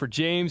give it up for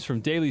James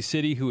from Daly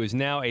City, who is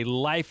now a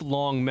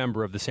lifelong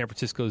member of the San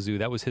Francisco Zoo.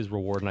 That was his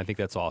reward, and I think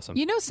that's awesome.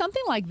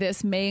 Something like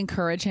this may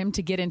encourage him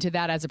to get into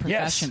that as a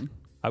profession. Yes.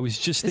 I was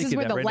just thinking This is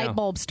where that the right light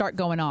bulbs start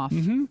going off.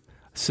 Mm-hmm.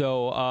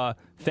 So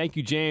thank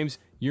you, James.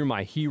 You're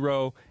my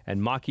hero.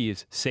 And Maki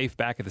is safe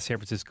back at the San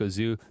Francisco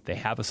Zoo. They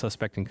have a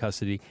suspect in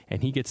custody,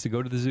 and he gets to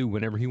go to the zoo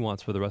whenever he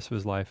wants for the rest of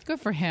his life. Good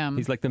for him.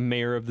 He's like the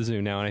mayor of the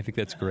zoo now, and I think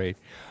that's great.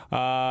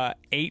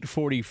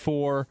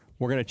 8:44.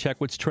 We're going to check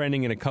what's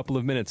trending in a couple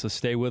of minutes, so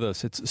stay with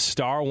us. It's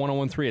Star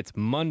 1013. It's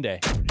Monday.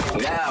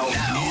 Now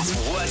is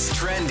What's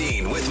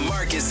Trending with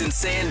Marcus and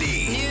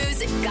Sandy.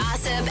 News,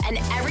 gossip, and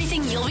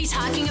everything you'll be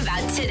talking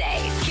about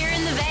today here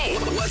in the Bay.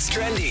 What's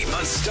Trending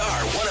on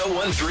Star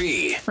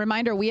 1013.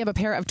 Reminder, we have a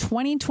pair of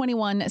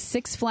 2021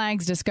 Six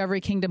Flags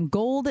Discovery Kingdom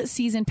Gold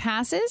Season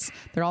Passes.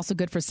 They're also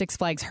good for Six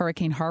Flags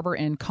Hurricane Harbor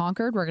in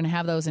Concord. We're going to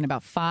have those in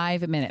about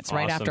 5 minutes,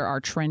 right after our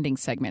trending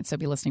segment, so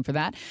be listening for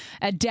that.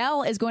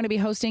 Adele is going to be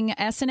hosting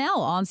SNL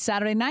on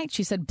Saturday night.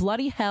 She said,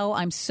 "Bloody hell,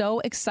 I'm so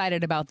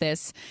excited about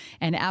this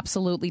and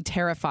absolutely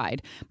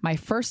terrified. My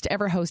first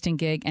ever hosting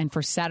gig and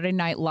for Saturday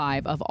Night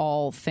Live of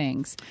all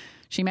things."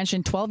 She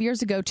mentioned 12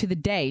 years ago to the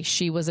day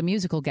she was a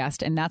musical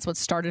guest, and that's what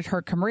started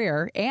her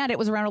career, and it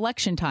was around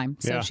election time.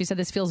 So She said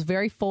this feels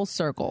very full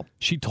circle.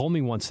 She told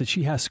me once that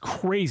she has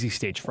crazy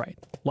stage fright.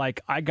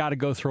 Like, I got to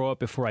go throw up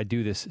before I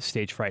do this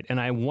stage fright. And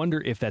I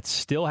wonder if that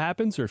still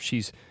happens or if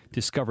she's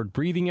discovered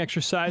breathing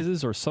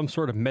exercises or some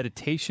sort of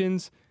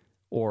meditations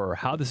or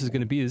how this is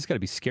going to be. This has got to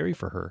be scary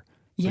for her.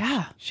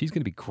 Yeah. She's going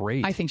to be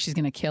great. I think she's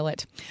going to kill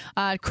it.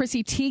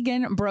 Chrissy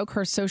Teigen broke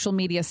her social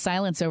media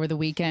silence over the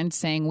weekend,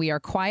 saying, "We are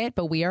quiet,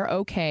 but we are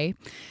okay."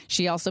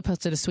 She also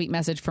posted a sweet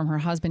message from her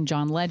husband,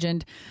 John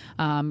Legend,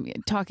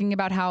 talking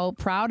about how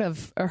proud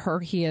of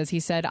her he is. He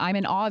said, "I'm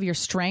in awe of your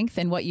strength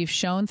and what you've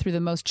shown through the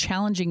most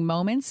challenging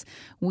moments.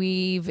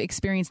 We've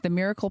experienced the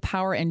miracle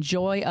power and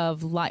joy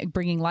of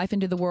bringing life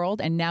into the world,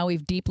 and now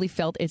we've deeply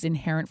felt its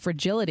inherent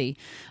fragility.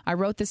 I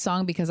wrote this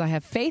song because I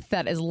have faith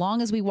that as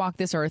long as we walk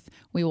this earth,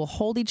 we will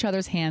hold each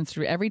other's hands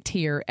through every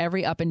tear,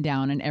 every up and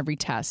down, and every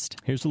test."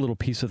 Here's a little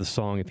piece of the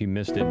song if you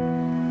missed it.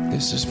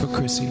 This is for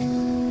Chrissy.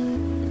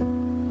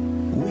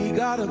 We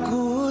got a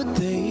good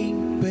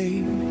thing,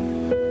 babe.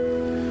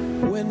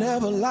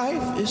 Whenever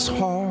life is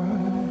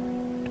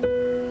hard,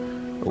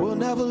 we'll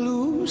never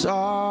lose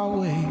our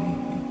way.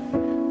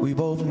 We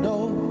both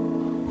know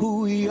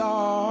who we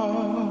are.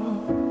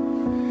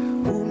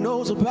 Who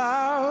knows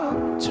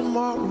about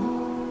tomorrow?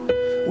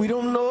 We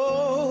don't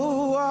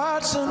know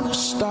what's in the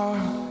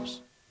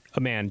stars.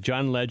 Man,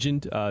 John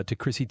Legend to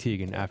Chrissy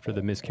Teigen after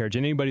the miscarriage.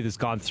 And anybody that's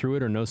gone through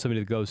it or knows somebody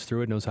that goes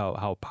through it knows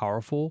how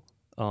powerful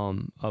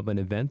of an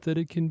event that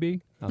it can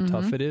be, how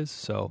tough it is.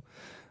 So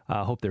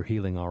I hope they're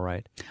healing all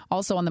right.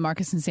 Also on the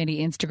Marcus and Sandy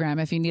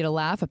Instagram, if you need a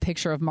laugh, a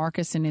picture of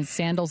Marcus in his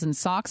sandals and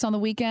socks on the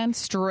weekend,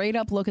 straight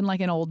up looking like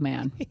an old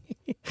man.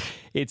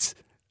 It's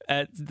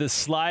at the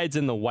slides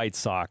and the white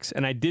socks.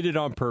 And I did it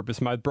on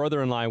purpose. My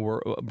brother-in-law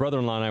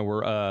and I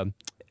were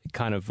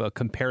kind of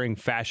comparing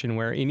fashion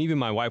wear, and even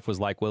my wife was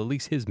like, well, at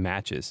least his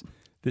matches.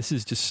 This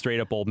is just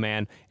straight up old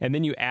man. And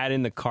then you add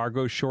in the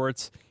cargo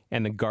shorts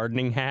and the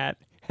gardening hat,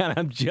 and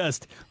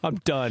I'm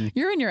done.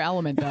 You're in your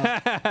element,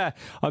 though.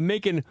 I'm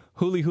making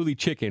huli huli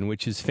chicken,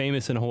 which is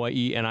famous in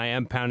Hawaii, and I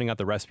am pounding out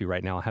the recipe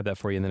right now. I'll have that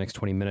for you in the next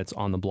 20 minutes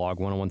on the blog,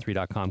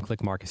 1013.com.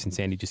 Click Marcus and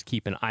Sandy. Just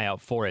keep an eye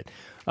out for it.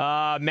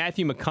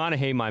 Matthew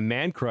McConaughey, my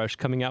man crush,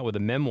 coming out with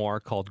a memoir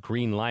called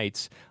Green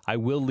Lights. I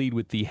will lead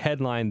with the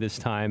headline this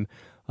time.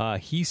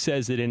 He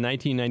says that in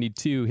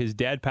 1992, his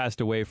dad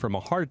passed away from a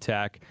heart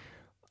attack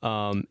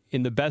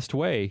in the best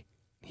way.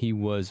 He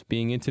was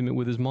being intimate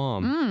with his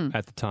mom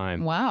at the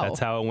time. Wow. That's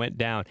how it went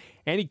down.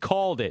 And he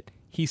called it.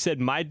 He said,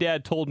 "My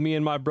dad told me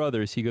and my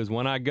brothers," he goes,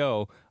 "when I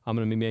go, I'm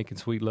going to be making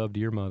sweet love to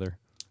your mother."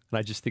 And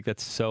I just think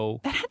that's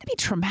so... That had to be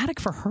traumatic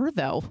for her,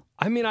 though.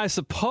 I mean, I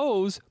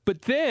suppose.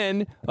 But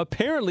then,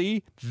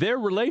 apparently, their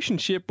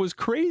relationship was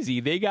crazy.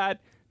 They got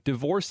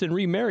divorced and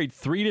remarried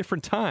 3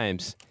 different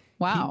times.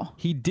 Wow.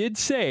 He did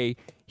say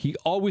he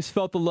always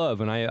felt the love,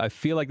 and I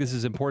feel like this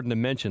is important to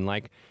mention.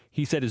 Like,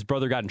 he said his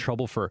brother got in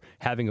trouble for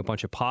having a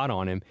bunch of pot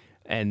on him,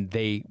 and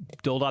they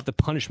doled out the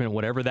punishment,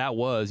 whatever that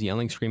was,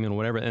 yelling, screaming,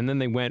 whatever, and then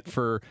they went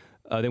to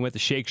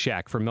Shake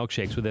Shack for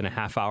milkshakes within a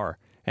half hour.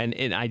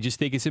 And I just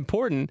think it's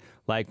important,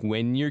 like,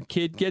 when your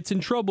kid gets in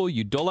trouble,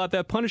 you dole out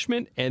that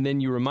punishment, and then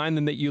you remind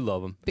them that you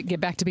love them. Get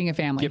back to being a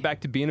family. Get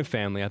back to being a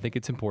family. I think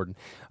it's important.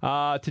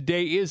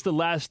 Today is the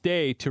last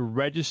day to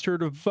register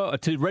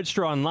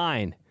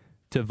online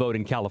to vote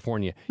in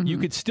California. Mm-hmm. You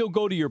could still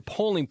go to your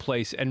polling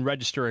place and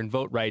register and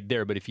vote right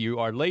there. But if you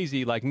are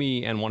lazy like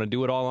me and want to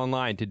do it all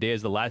online, today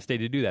is the last day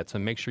to do that. So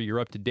make sure you're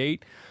up to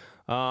date.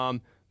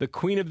 The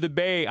Queen of the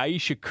Bay,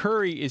 Aisha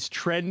Curry, is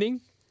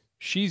trending.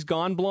 She's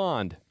gone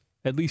blonde,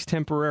 at least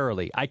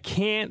temporarily. I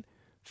can't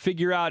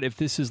figure out if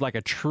this is like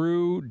a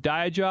true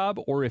dye job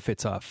or if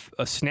it's a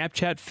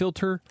Snapchat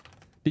filter.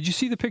 Did you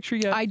see the picture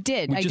yet? I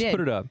did. We just put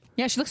it up.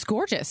 Yeah, she looks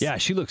gorgeous. Yeah,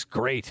 she looks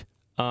great.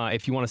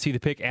 If you want to see the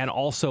pic. And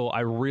also,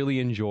 I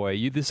really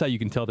enjoy, this is how you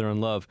can tell they're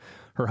in love.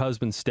 Her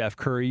husband, Steph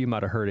Curry, you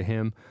might have heard of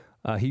him.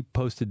 He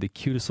posted the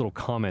cutest little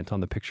comment on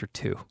the picture,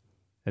 too,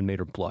 and made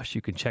her blush.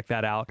 You can check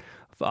that out.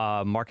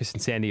 Marcus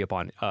and Sandy up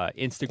on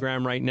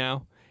Instagram right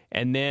now.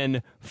 And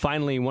then,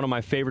 finally, one of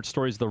my favorite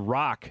stories, The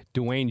Rock,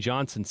 Dwayne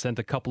Johnson, sent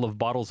a couple of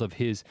bottles of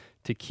his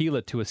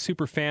tequila to a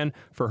super fan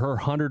for her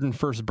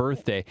 101st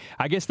birthday.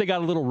 I guess they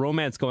got a little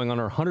romance going on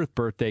her 100th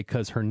birthday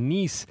because her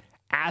niece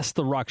asked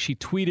The Rock. She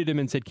tweeted him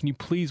and said, "Can you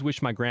please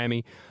wish my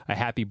Grammy a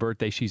happy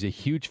birthday?" She's a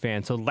huge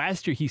fan. So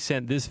last year he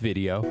sent this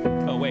video.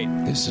 Oh, wait.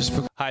 This is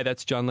for... Hi,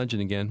 that's John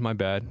Legend again. My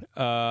bad.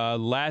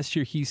 Last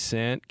year he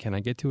sent... Can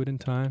I get to it in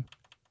time?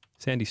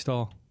 Sandy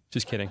Stahl.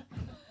 Just kidding.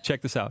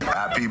 Check this out.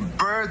 Happy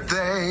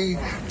birthday,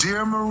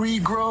 dear Marie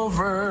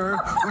Grover,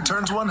 who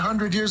turns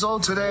 100 years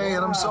old today,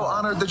 and I'm so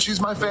honored that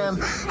she's my fan.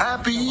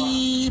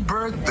 Happy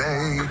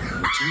birthday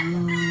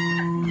to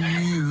you.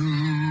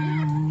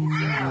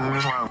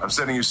 I'm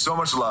sending you so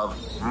much love.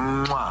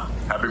 Mwah.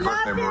 Happy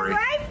birthday, Marie.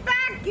 Right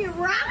back, you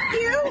rock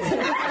you.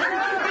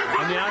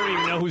 I mean, I don't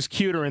even know who's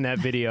cuter in that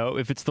video,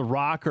 if it's The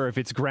Rock or if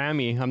it's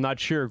Grammy. I'm not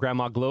sure,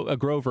 Grandma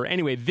Grover.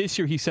 Anyway, this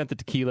year he sent the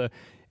tequila,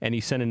 and he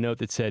sent a note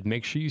that said,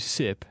 "Make sure you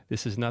sip.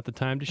 This is not the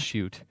time to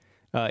shoot."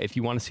 If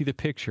you want to see the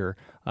picture,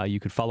 you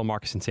could follow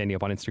Marcus and Sandy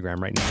up on Instagram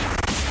right now.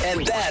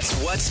 And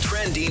that's what's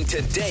trending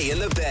today in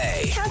the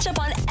Bay. Catch up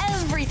on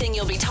everything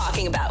you'll be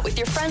talking about with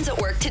your friends at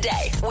work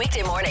today.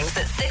 Weekday mornings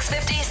at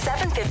 6:50,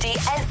 7:50,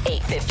 and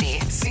 8:50.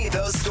 See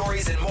those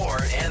stories and more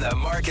in the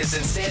Marcus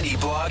and Sandy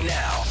blog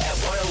now at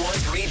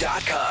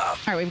 1013.com. All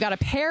right, we've got a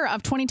pair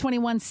of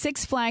 2021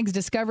 Six Flags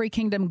Discovery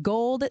Kingdom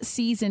Gold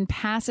Season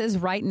passes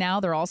right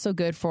now. They're also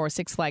good for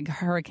Six Flags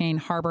Hurricane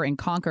Harbor in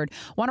Concord.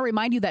 Want to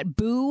remind you that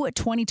Boo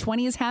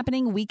 2020 is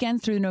happening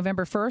weekend through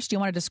November 1st. Do you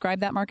want to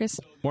describe that, Marcus?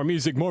 More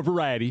music, more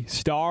variety.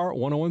 Star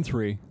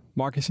 1013.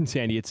 Marcus and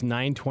Sandy, it's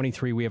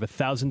 9:23. We have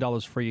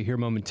 $1,000 for you here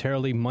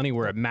momentarily. Money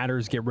where it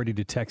matters. Get ready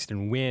to text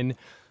and win.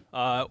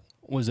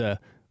 Was a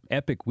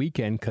epic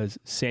weekend because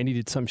Sandy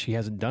did something she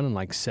hasn't done in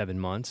like 7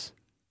 months.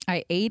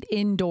 I ate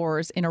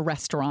indoors in a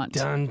restaurant.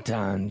 Dun,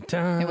 dun,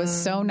 dun. It was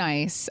so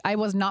nice. I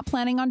was not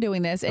planning on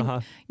doing this.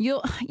 And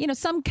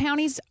some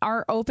counties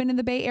are open in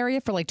the Bay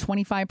Area for like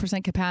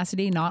 25%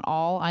 capacity. Not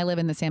all. I live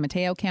in the San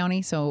Mateo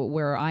County, so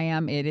where I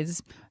am, it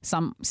is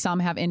some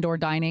have indoor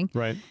dining.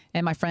 Right.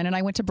 And my friend and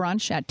I went to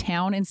brunch at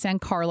Town in San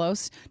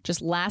Carlos.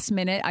 Just last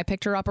minute, I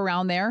picked her up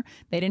around there.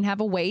 They didn't have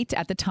a wait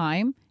at the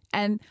time,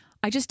 and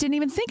I just didn't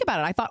even think about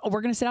it. I thought,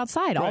 we're going to sit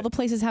outside. Right. All the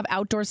places have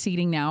outdoor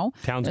seating now.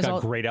 Town's got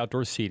great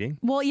outdoor seating.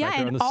 Well, yeah,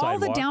 right, and all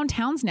the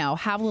downtowns now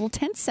have little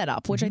tents set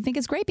up, which I think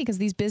is great because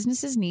these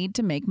businesses need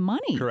to make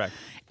money. Correct.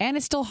 And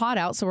it's still hot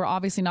out, so we're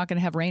obviously not going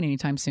to have rain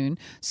anytime soon.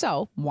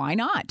 So why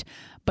not?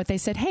 But they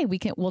said, hey,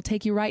 we'll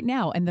take you right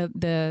now. And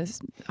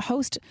the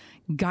host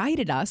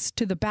guided us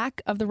to the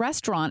back of the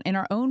restaurant in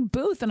our own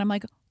booth. And I'm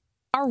like,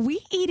 are we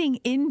eating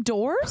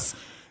indoors?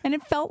 And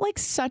it felt like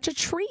such a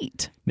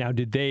treat. Now,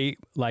 did they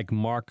like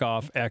mark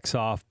off, X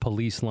off,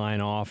 police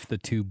line off the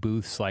two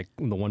booths, like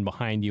the one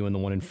behind you and the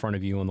one in front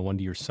of you and the one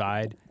to your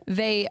side?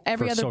 Every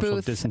other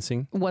booth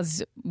distancing?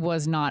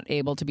 was not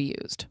able to be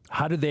used.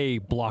 How do they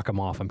block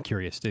them off? I'm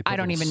curious. Did they put I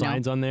don't even know.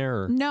 Signs on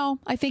there? Or? No,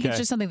 I think it's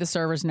just something the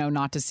servers know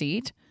not to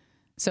seat.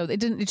 So it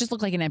just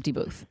looked like an empty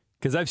booth.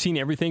 Because I've seen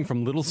everything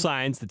from little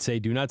signs that say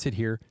 "Do not sit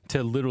here"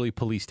 to literally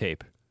police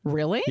tape.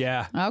 Really?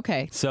 Yeah.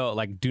 Okay. So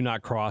like do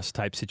not cross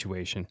type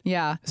situation.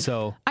 Yeah.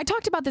 So I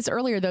talked about this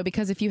earlier though,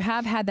 because if you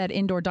have had that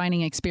indoor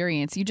dining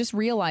experience, you just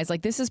realize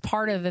like this is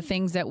part of the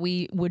things that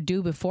we would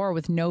do before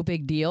with no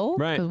big deal.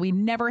 Right. Because we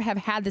never have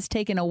had this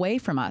taken away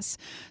from us.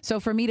 So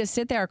for me to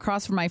sit there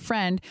across from my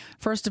friend,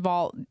 first of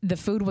all, the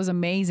food was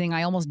amazing.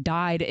 I almost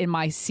died in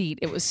my seat.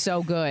 It was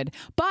so good.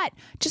 But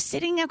just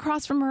sitting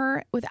across from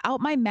her without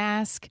my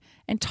mask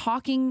and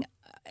talking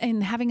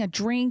and having a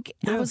drink,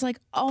 I was like,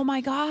 oh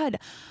my God.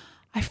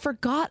 I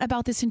forgot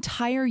about this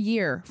entire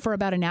year for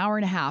about an hour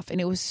and a half, and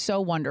it was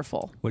so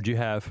wonderful. What'd you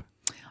have?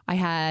 I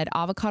had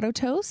avocado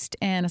toast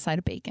and a side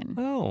of bacon.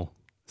 Oh,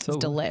 It's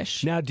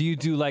delish. Now, do you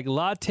do like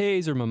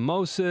lattes or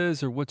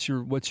mimosas or what's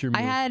your move?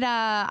 I had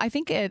I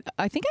think I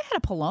had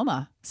a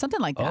Paloma, something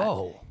like that.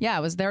 Oh. Yeah,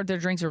 it was their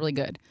drinks are really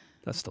good.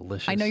 That's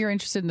delicious. I know you're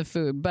interested in the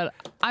food, but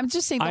I'm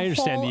just saying the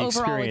whole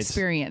overall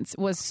experience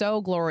was so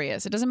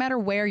glorious. It doesn't matter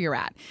where you're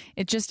at.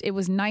 It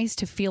was nice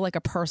to feel like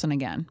a person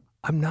again.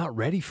 I'm not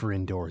ready for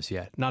indoors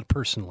yet, not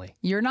personally.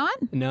 You're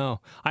not?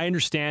 No. I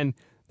understand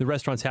the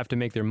restaurants have to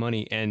make their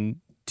money, and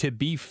to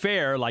be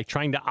fair, like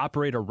trying to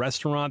operate a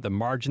restaurant,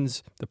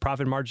 the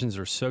profit margins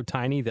are so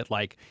tiny that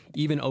like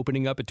even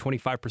opening up at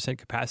 25%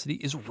 capacity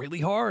is really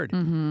hard.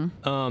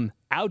 Mm-hmm.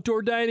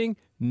 Outdoor dining,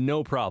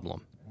 no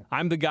problem.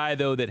 I'm the guy,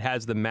 though, that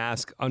has the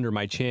mask under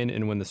my chin,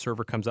 and when the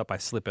server comes up, I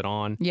slip it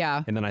on.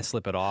 Yeah. And then I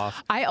slip it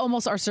off.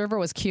 Our server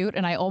was cute,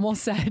 and I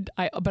almost said,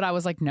 but I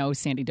was like, no,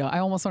 Sandy, don't. I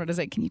almost wanted to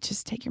say, can you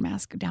just take your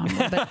mask down a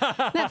little bit?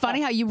 Isn't that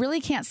funny how you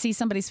really can't see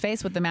somebody's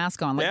face with the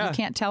mask on? Like, you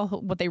can't tell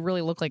what they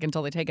really look like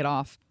until they take it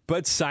off.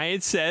 But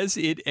science says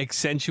it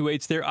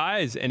accentuates their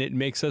eyes, and it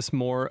makes us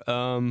more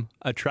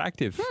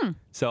attractive.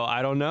 So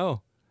I don't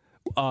know.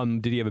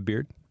 Did he have a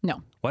beard?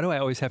 No. Why do I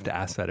always have to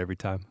ask that every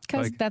time?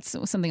 Because that's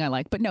something I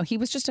like. But no, he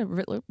was just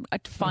a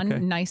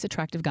fun, nice,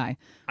 attractive guy.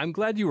 I'm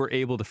glad you were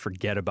able to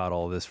forget about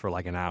all this for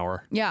like an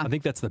hour. Yeah. I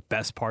think that's the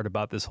best part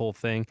about this whole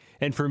thing.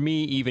 And for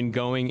me, even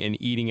going and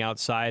eating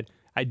outside,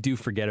 I do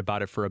forget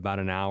about it for about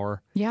an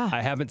hour. Yeah.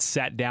 I haven't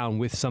sat down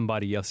with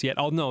somebody else yet.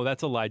 Oh, no,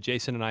 that's a lie.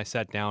 Jason and I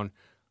sat down,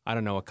 I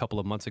don't know, a couple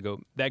of months ago.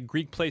 That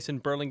Greek place in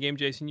Burlingame,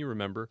 Jason, you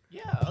remember?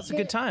 Yeah, that was a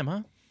good time,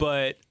 huh?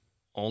 But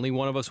only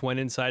one of us went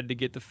inside to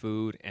get the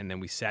food, and then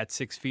we sat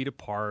 6 feet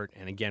apart.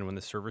 And again, when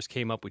the servers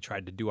came up, we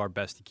tried to do our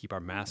best to keep our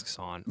masks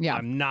on. Yeah.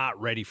 I'm not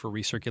ready for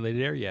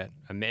recirculated air yet.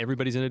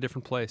 Everybody's in a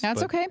different place.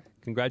 That's okay.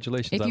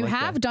 Congratulations. If you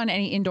have done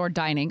any indoor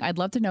dining, I'd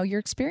love to know your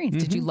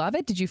experience. Did you love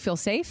it? Did you feel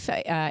safe?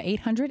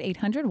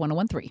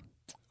 800-800-1013.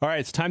 All right,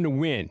 it's time to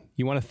win.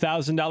 You want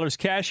 $1,000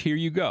 cash? Here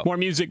you go. More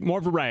music,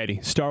 more variety.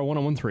 Star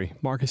 1013.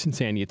 Marcus and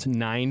Sandy. It's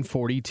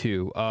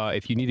 9:42.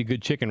 If you need a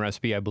good chicken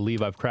recipe, I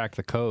believe I've cracked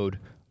the code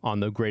on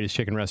the greatest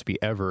chicken recipe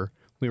ever.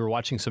 We were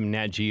watching some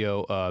Nat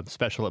Geo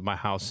special at my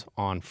house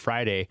on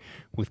Friday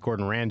with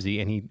Gordon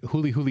Ramsay, and he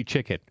huli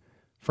chicken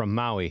from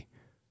Maui.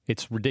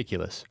 It's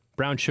ridiculous.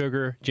 Brown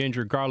sugar,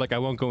 ginger, garlic. I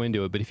won't go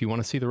into it, but if you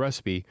want to see the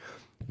recipe,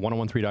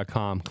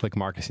 1013.com, click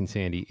Marcus and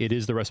Sandy. It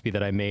is the recipe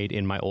that I made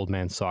in my old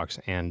man socks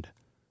and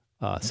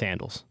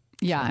sandals.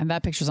 Yeah, and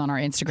that picture's on our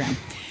Instagram.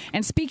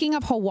 And speaking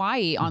of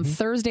Hawaii, on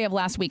Thursday of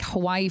last week,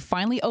 Hawaii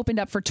finally opened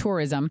up for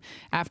tourism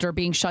after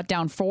being shut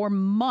down for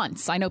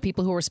months. I know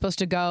people who were supposed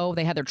to go,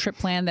 they had their trip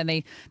planned, then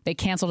they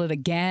canceled it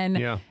again.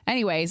 Yeah.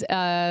 Anyways,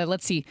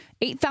 let's see.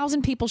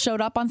 8,000 people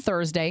showed up on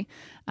Thursday.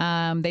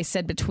 They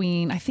said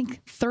between, I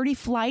think, 30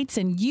 flights,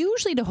 and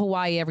usually to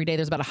Hawaii every day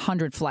there's about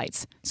 100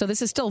 flights. So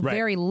this is still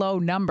very low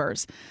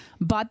numbers.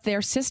 But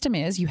their system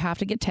is you have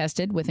to get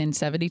tested within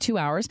 72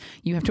 hours.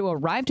 You have to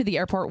arrive to the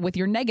airport with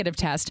your negative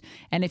test.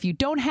 And if you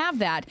don't have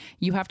that,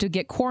 you have to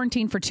get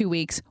quarantined for 2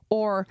 weeks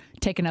or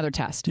take another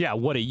test. Yeah,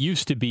 what it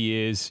used to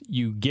be is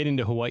you get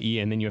into Hawaii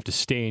and then you have to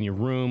stay in your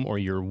room or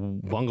your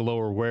bungalow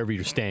or wherever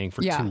you're staying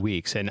for 2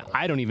 weeks. And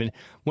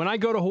when I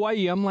go to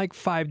Hawaii, I'm like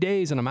 5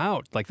 days and I'm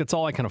out. Like, that's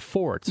all I can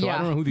afford. So I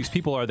don't know who these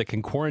people are that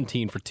can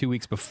quarantine for 2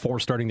 weeks before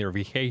starting their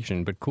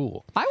vacation, but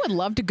cool. I would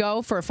love to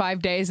go for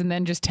 5 days and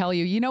then just tell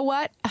you, you know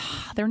what?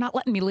 They're not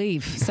letting me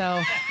leave.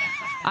 So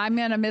I'm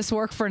going to miss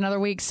work for another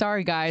week.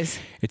 Sorry, guys.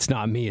 It's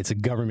not me. It's a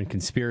government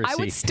conspiracy. I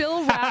would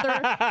still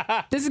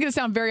rather, this is going to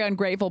sound very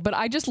ungrateful, but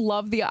I just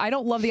I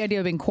don't love the idea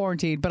of being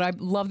quarantined, but I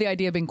love the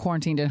idea of being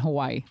quarantined in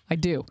Hawaii. I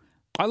do.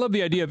 I love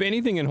the idea of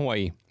anything in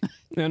Hawaii.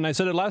 And I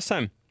said it last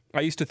time. I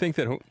used to think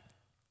that,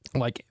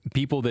 like,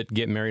 people that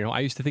get married, I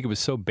used to think it was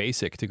so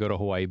basic to go to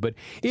Hawaii, but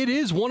it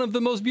is one of the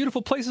most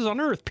beautiful places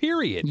on earth,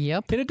 period.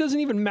 Yep. And it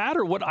doesn't even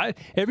matter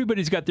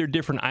everybody's got their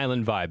different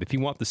island vibe. If you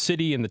want the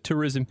city and the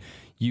tourism,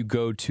 you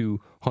go to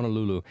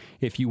Honolulu.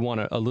 If you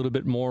want a little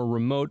bit more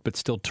remote but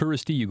still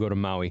touristy, you go to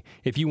Maui.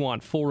 If you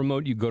want full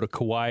remote, you go to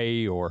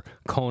Kauai or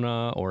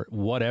Kona or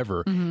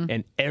whatever.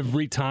 And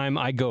every time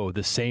I go,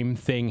 the same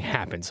thing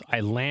happens.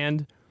 I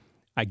land,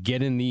 I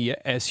get in the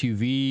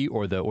SUV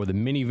or the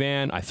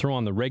minivan, I throw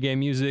on the reggae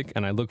music,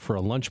 and I look for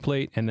a lunch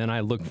plate, and then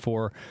I look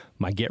for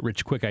my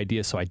get-rich-quick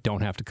idea so I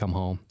don't have to come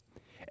home.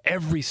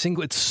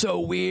 It's so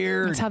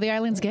weird. That's how the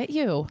islands get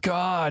you.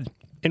 God.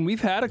 And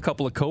we've had a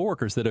couple of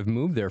coworkers that have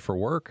moved there for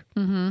work.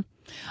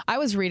 I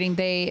was reading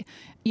there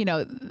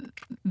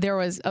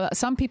was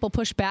some people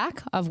push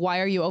back of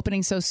why are you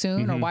opening so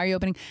soon or why are you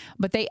opening,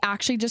 but they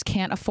actually just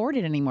can't afford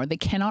it anymore. They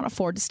cannot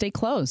afford to stay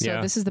closed. So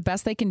this is the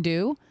best they can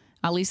do.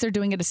 At least they're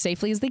doing it as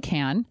safely as they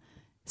can.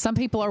 Some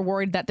people are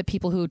worried that the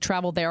people who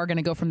travel there are going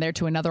to go from there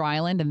to another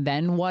island, and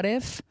then what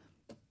if?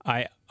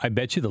 I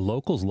bet you the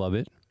locals love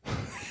it.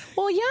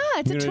 Well, yeah,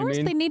 it's a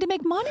tourist. I mean? They need to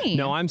make money.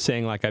 No, I'm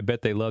saying, like, I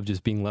bet they love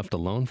just being left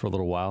alone for a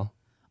little while.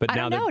 But I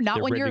now don't know.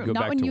 Not when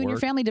you and your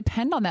family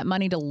depend on that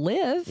money to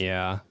live.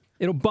 Yeah.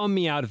 It'll bum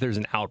me out if there's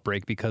an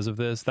outbreak because of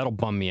this. That'll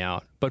bum me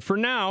out. But for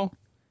now,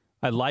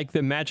 I like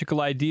the magical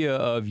idea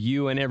of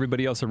you and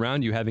everybody else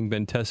around you having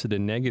been tested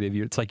and negative.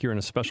 It's like you're in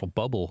a special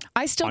bubble.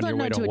 I still don't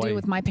know what to do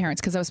with my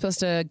parents because I was supposed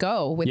to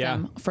go with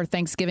them for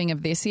Thanksgiving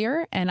of this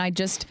year, and I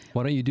just...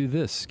 Why don't you do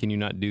this? Can you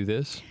not do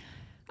this?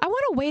 I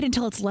want to wait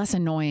until it's less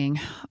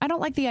annoying. I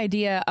don't like the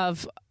idea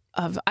of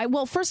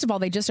well, first of all,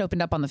 they just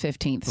opened up on the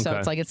 15th, so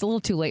it's like it's a little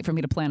too late for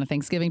me to plan a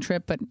Thanksgiving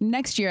trip, but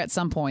next year at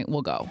some point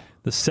we'll go.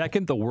 The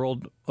second the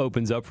world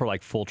opens up for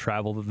like full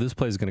travel, this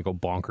place is going to go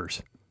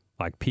bonkers.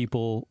 Like,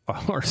 people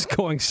are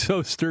going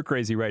so stir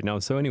crazy right now.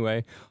 So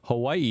anyway,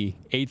 Hawaii,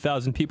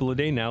 8,000 people a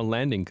day now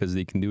landing because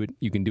they can do it.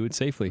 You can do it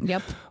safely.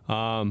 Yep.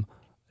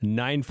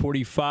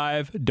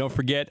 9:45. Don't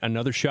forget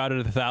another shot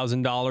at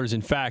 $1,000.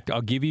 In fact,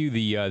 I'll give you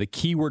the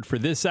keyword for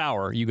this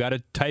hour. You got to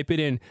type it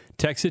in,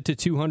 text it to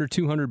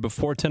 200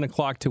 before 10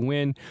 o'clock to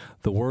win.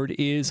 The word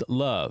is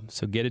love.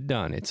 So get it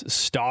done. It's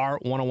star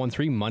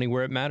 1013, money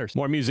where it matters.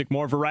 More music,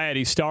 more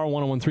variety. Star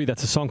 1013.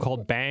 That's a song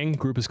called Bang.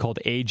 Group is called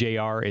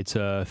AJR.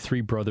 It's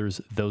three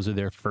brothers. Those are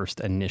their first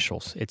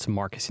initials. It's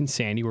Marcus and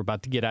Sandy. We're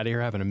about to get out of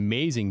here. Have an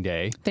amazing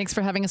day. Thanks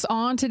for having us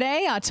on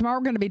today. Tomorrow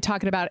we're going to be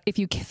talking about if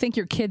you think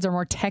your kids are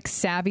more tech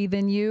savvy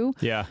than you.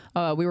 Yeah.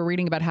 We were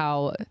reading about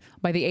how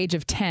by the age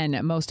of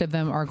 10, most of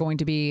them are going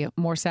to be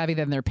more savvy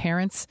than their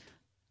parents.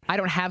 I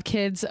don't have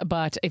kids,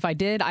 but if I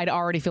did, I'd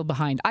already feel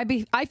behind.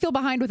 I feel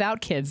behind without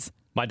kids.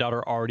 My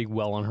daughter already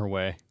well on her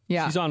way.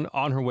 Yeah. She's on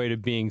her way to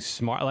being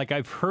smart. Like,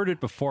 I've heard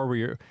it before where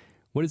you're,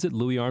 what is it?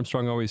 Louis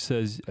Armstrong always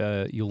says,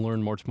 you'll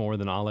learn much more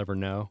than I'll ever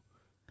know.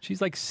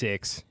 She's like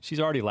 6. She's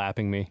already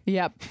lapping me.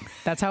 Yep.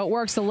 That's how it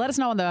works. So let us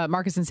know on the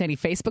Marcus and Sandy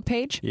Facebook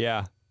page.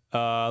 Yeah.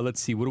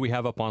 Let's see. What do we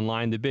have up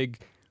online? The big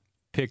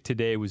pick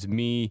today was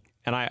me,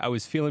 and I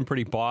was feeling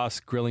pretty boss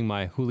grilling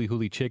my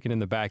huli chicken in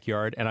the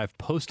backyard, and I've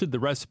posted the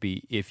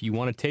recipe. If you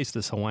want to taste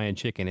this Hawaiian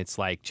chicken, it's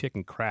like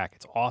chicken crack.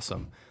 It's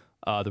awesome.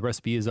 The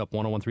recipe is up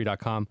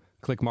 1013.com.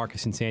 Click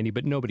Marcus and Sandy,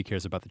 but nobody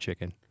cares about the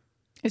chicken.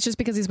 It's just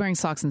because he's wearing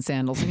socks and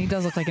sandals, and he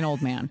does look like an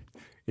old man.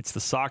 It's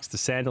the socks, the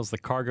sandals, the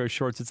cargo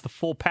shorts. It's the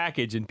full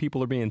package, and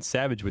people are being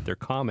savage with their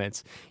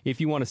comments. If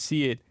you want to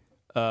see it,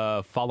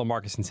 follow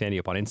Marcus and Sandy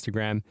up on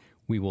Instagram.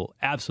 We will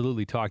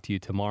absolutely talk to you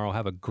tomorrow.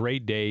 Have a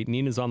great day.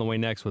 Nina's on the way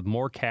next with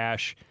more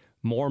cash,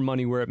 more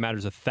money where it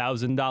matters,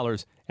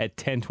 $1,000 at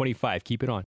 10:25. Keep it on.